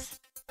families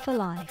for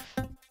life.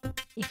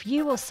 If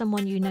you or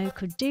someone you know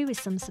could do with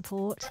some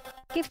support,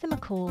 give them a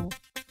call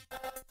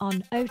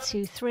on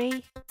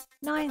 023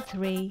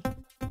 93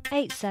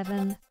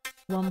 87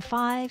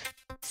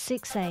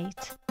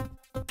 1568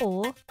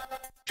 or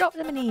drop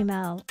them an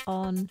email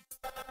on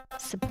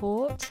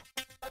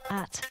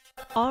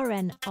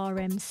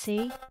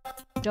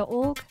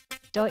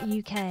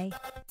support@rnrmc.org.uk.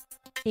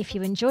 If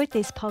you enjoyed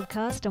this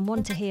podcast and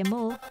want to hear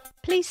more,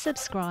 please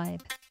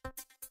subscribe.